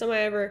real. First time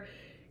I ever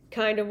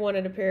kind of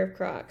wanted a pair of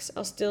Crocs.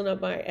 I'll still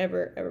not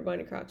ever buy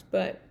any Crocs,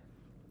 but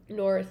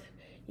North,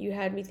 you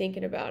had me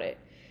thinking about it.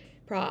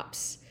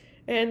 Props.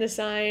 And the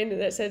sign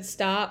that said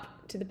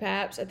stop to the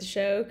Paps at the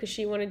show, because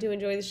she wanted to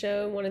enjoy the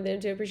show, wanted them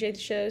to appreciate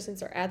the show since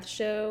they're at the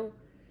show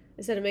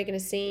instead of making a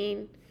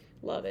scene.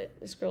 Love it.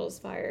 This girl is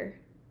fire.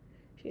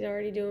 She's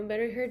already doing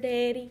better than her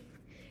daddy.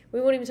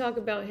 We won't even talk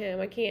about him.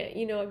 I can't.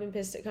 I've been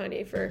pissed at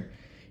Kanye for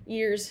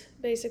years,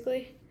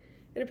 basically.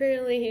 And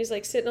apparently he was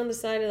sitting on the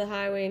side of the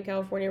highway in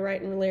California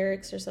writing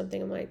lyrics or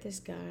something. I'm like, this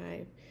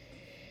guy.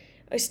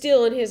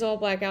 Still in his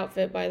all-black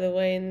outfit, by the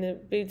way, and the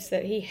boots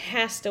that he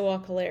has to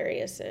walk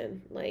hilarious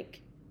in.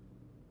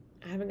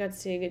 I haven't got to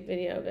see a good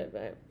video of it,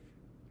 but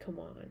come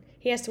on.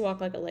 He has to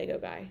walk like a Lego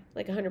guy,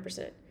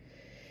 100%.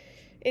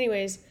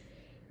 Anyways,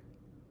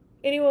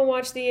 anyone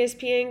watch the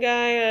ESPN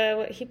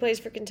guy? He plays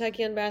for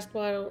Kentucky on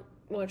basketball. I don't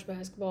watch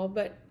basketball,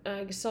 but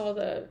I saw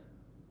the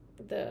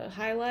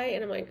highlight,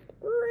 and I'm like,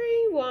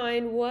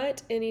 rewind,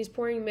 what? And he's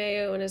pouring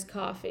mayo in his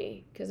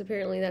coffee, because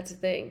apparently that's a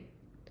thing.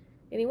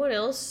 Anyone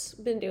else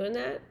been doing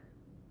that?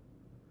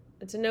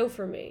 It's a no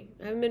for me.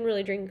 I haven't been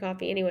really drinking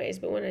coffee anyways,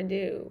 but when I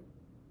do,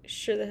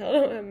 sure the hell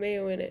don't have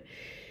mayo in it.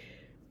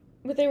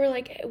 But they were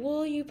like,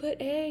 will you put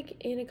egg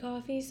in a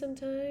coffee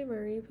sometime?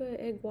 Or you put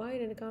egg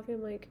white in a coffee?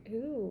 I'm like,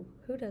 who?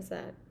 Who does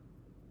that?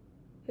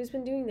 Who's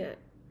been doing that?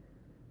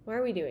 Why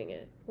are we doing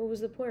it? What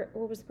was the point?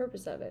 What was the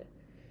purpose of it?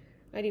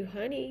 I do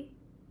honey.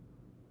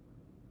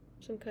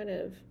 Some kind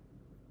of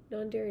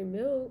non-dairy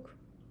milk.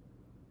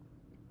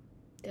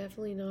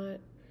 Definitely not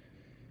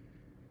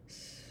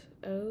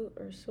oat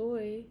or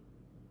soy.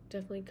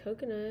 Definitely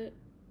coconut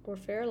or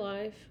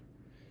Fairlife,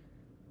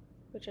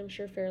 which I'm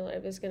sure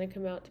Fairlife is going to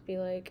come out to be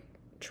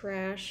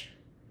trash.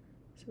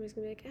 Somebody's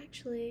going to be like,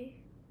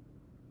 actually,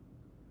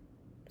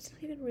 it's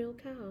not even real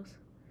cows.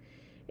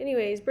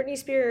 Anyways, Britney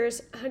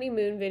Spears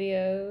honeymoon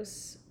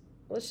videos.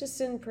 Let's just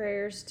send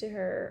prayers to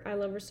her. I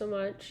love her so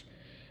much,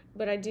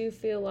 but I do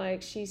feel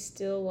like she's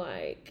still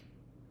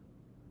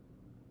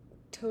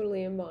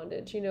totally in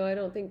bondage.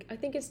 I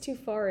think it's too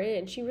far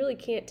in. She really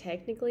can't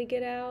technically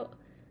get out,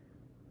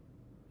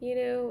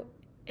 and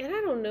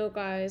I don't know,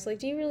 guys,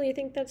 do you really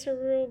think that's her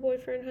real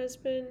boyfriend,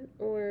 husband,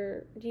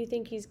 or do you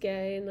think he's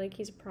gay and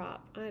he's a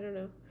prop? I don't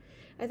know.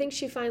 I think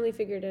she finally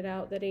figured it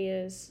out that he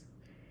is.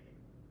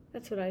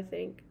 That's what I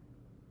think.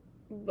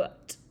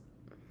 But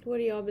what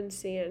have y'all been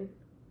seeing?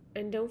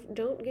 And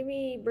don't give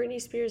me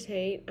Britney Spears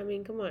hate. I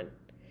mean, come on.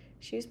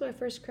 She was my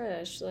first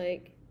crush.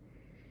 I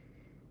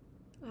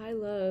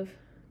love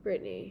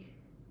Britney.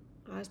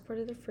 I was part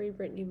of the Free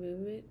Britney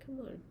movement. Come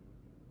on.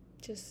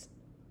 Just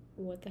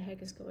what the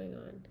heck is going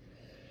on?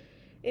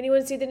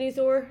 Anyone see the new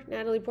Thor?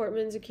 Natalie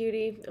Portman's a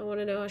cutie. I want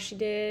to know how she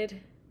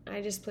did.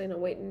 I just plan on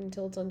waiting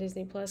until it's on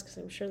Disney Plus, because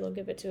I'm sure they'll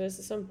give it to us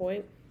at some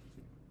point.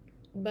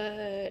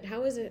 But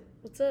how is it?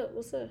 What's up?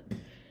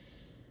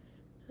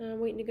 I'm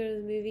waiting to go to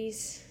the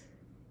movies.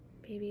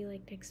 Maybe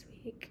next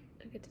week.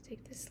 I get to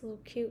take this little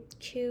cute.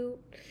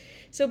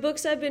 So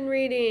books I've been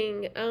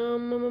reading.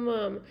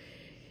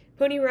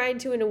 Pony Ride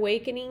to an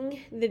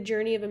Awakening, The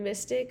Journey of a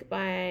Mystic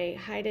by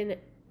Hayden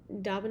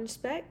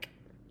Dobbenspeck.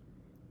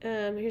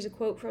 Here's a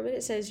quote from it.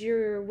 It says,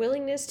 your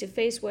willingness to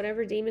face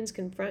whatever demons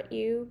confront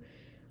you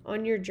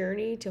on your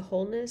journey to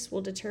wholeness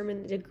will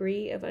determine the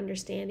degree of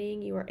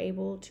understanding you are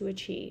able to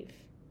achieve.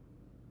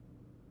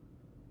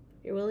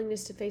 Your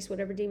willingness to face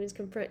whatever demons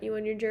confront you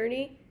on your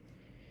journey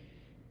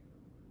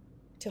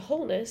to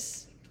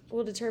wholeness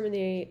will determine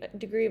the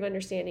degree of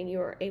understanding you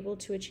are able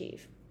to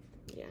achieve.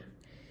 Yeah.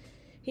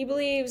 He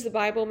believes the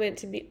Bible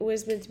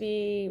was meant to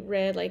be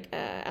read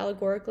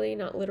allegorically,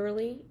 not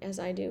literally, as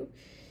I do.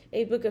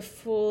 a book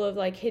full of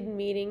like hidden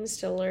meanings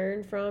to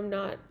learn from,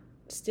 not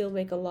still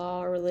make a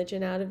law or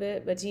religion out of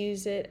it, but to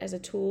use it as a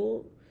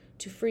tool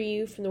to free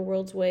you from the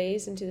world's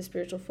ways into the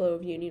spiritual flow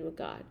of union with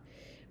God,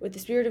 with the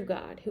Spirit of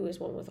God, who is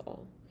one with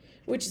all,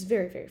 which is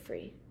very, very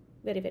free.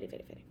 Very, very,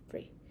 very, very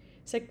free.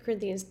 2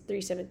 Corinthians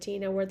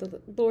 3:17, now where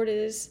the Lord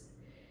is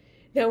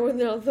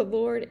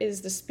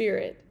the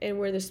Spirit, and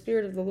where the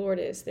Spirit of the Lord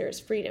is, there is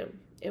freedom.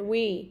 And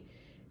we,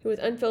 who with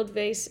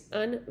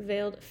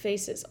unveiled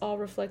faces all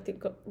reflect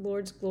the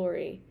Lord's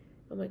glory,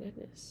 oh my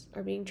goodness,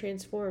 are being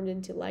transformed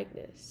into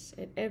likeness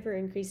and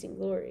ever-increasing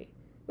glory,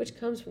 which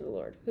comes from the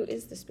Lord, who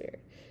is the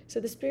Spirit. So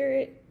the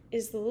Spirit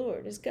is the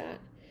Lord, is God.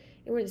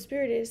 And where the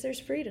Spirit is, there's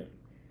freedom.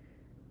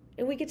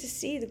 And we get to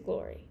see the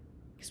glory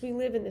because we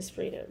live in this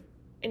freedom.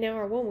 And now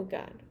are one with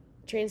God,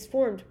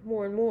 transformed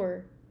more and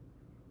more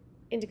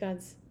into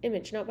God's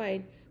image, not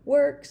by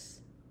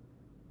works,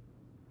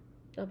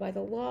 not by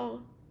the law,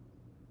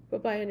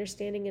 but by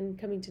understanding and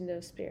coming to know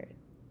Spirit.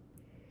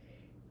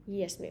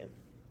 Yes, ma'am.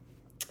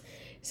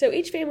 So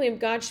each family of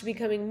God should be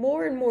becoming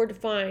more and more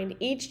defined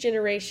each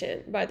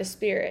generation by the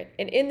Spirit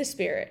and in the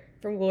Spirit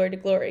from glory to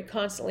glory,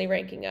 constantly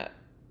ranking up.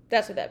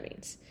 That's what that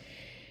means.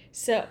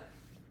 So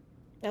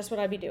that's what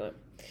I'd be doing.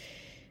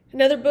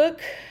 Another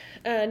book,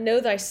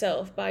 Know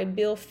Thyself by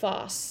Bill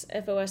Foss,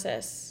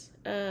 F-O-S-S.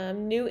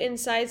 New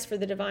insights for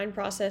the divine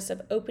process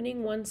of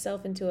opening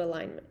oneself into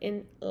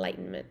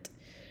enlightenment.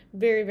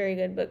 Very, very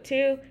good book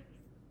too.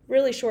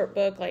 Really short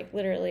book, like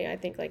literally I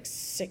think like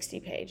 60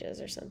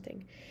 pages or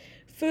something.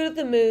 Food of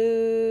the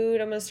mood.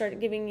 I'm going to start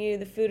giving you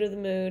the food of the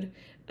mood.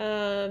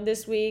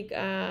 This week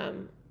I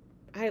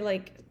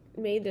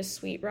made this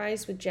sweet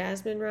rice with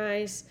jasmine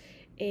rice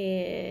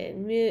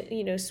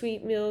and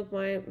sweet milk,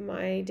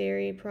 my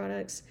dairy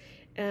products,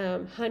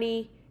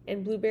 honey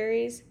and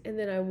blueberries, and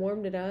then I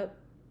warmed it up.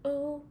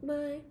 Oh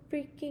my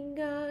freaking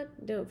God.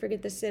 Don't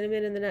forget the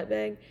cinnamon and the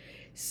nutmeg.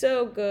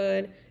 So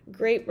good.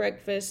 Great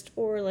breakfast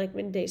or like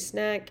midday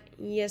snack.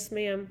 Yes,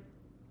 ma'am.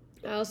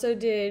 I also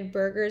did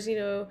burgers,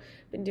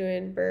 been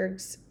doing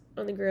burgers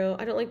on the grill.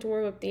 I don't like to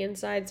warm up the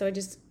inside, so I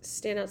just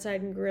stand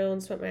outside and grill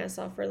and sweat my ass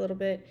off for a little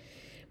bit.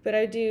 But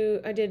I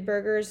did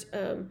burgers.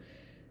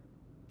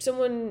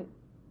 Someone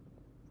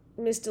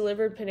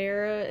misdelivered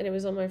Panera and it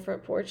was on my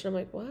front porch and I'm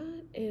like, what?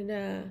 And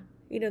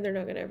they're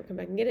not going to ever come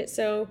back and get it.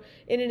 So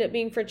it ended up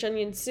being French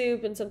onion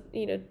soup and some,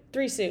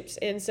 3 soups.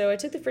 And so I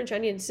took the French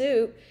onion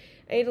soup,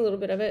 I ate a little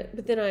bit of it,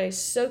 but then I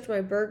soaked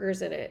my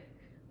burgers in it.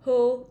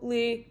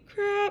 Holy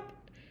crap.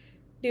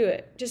 Do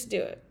it. Just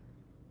do it.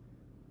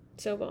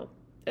 So bomb.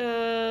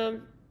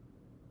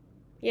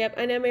 Yep,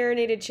 I now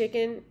marinated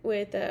chicken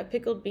with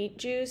pickled beet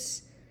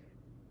juice.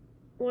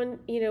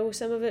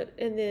 Some of it,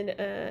 and then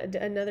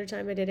another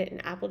time I did it in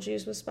apple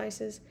juice with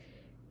spices.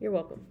 You're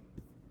welcome.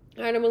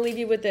 All right, I'm going to leave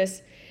you with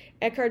this.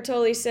 Eckhart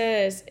Tolle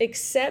says,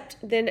 accept,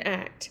 then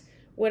act.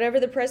 Whatever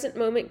the present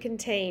moment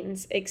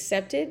contains,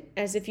 accept it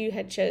as if you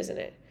had chosen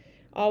it.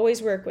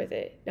 Always work with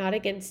it, not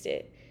against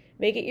it.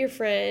 Make it your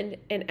friend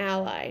and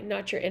ally,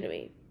 not your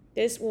enemy.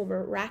 This will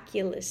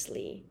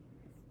miraculously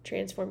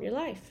transform your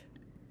life.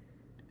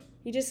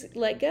 You just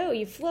let go,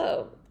 you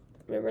flow.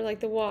 Remember, like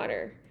the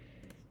water.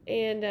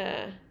 And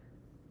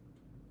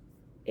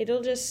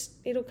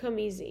it'll come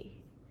easy.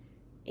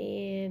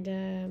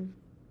 And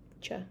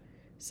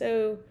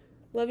so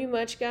love you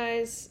much,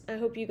 guys. I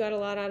hope you got a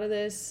lot out of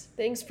this.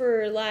 Thanks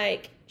for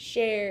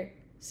share,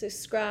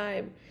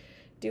 subscribe.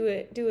 Do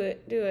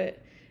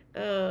it.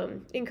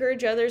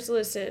 Encourage others to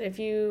listen. If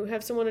you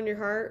have someone in your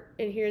heart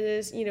and hear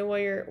this,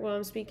 while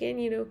I'm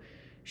speaking,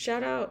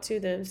 shout out to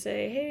them.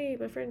 Say, hey,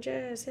 my friend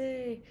Jess,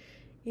 hey,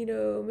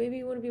 maybe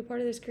you want to be a part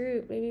of this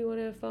group. Maybe you want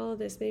to follow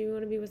this. Maybe you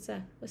want to be what's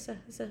up.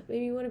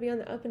 Maybe you want to be on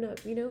the up and up,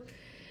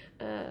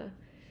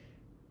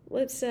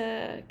 Let's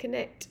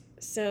connect.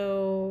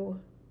 So,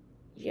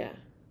 yeah,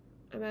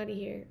 I'm out of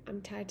here.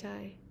 I'm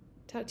Ty.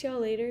 Talk to y'all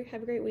later.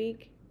 Have a great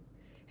week.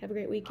 Have a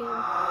great weekend.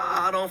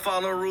 I don't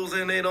follow rules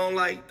and they don't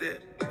like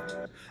that.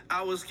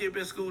 I was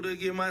skipping school to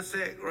get my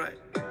sack right.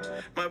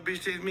 My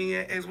bitch text me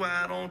and asked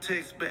why I don't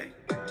text back.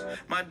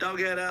 My dog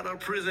got out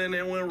of prison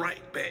and went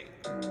right back.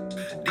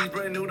 These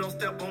brand new don't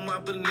step on my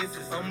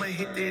balances. I'ma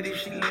hit that if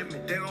she let me.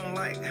 They don't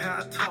like how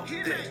I talk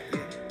that.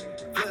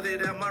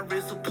 Flooded out my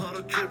wrist, a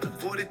puddle dripping.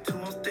 42,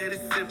 I'm steady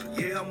sipping.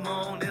 Yeah, I'm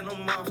on and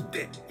I'm off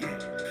that.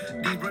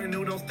 Yeah. These brand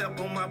new don't step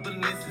on my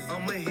balances.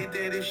 I'ma hit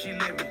that if she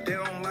let me. They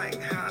don't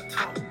like how I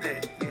talk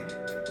that.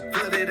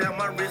 Flooded out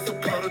my wrist, a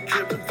puddle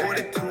dripping.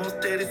 42, I'm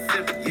steady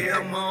sipping. Yeah,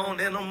 I'm on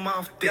and I'm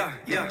off that.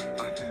 Yeah.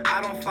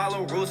 I don't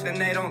follow rules and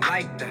they don't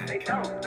like that.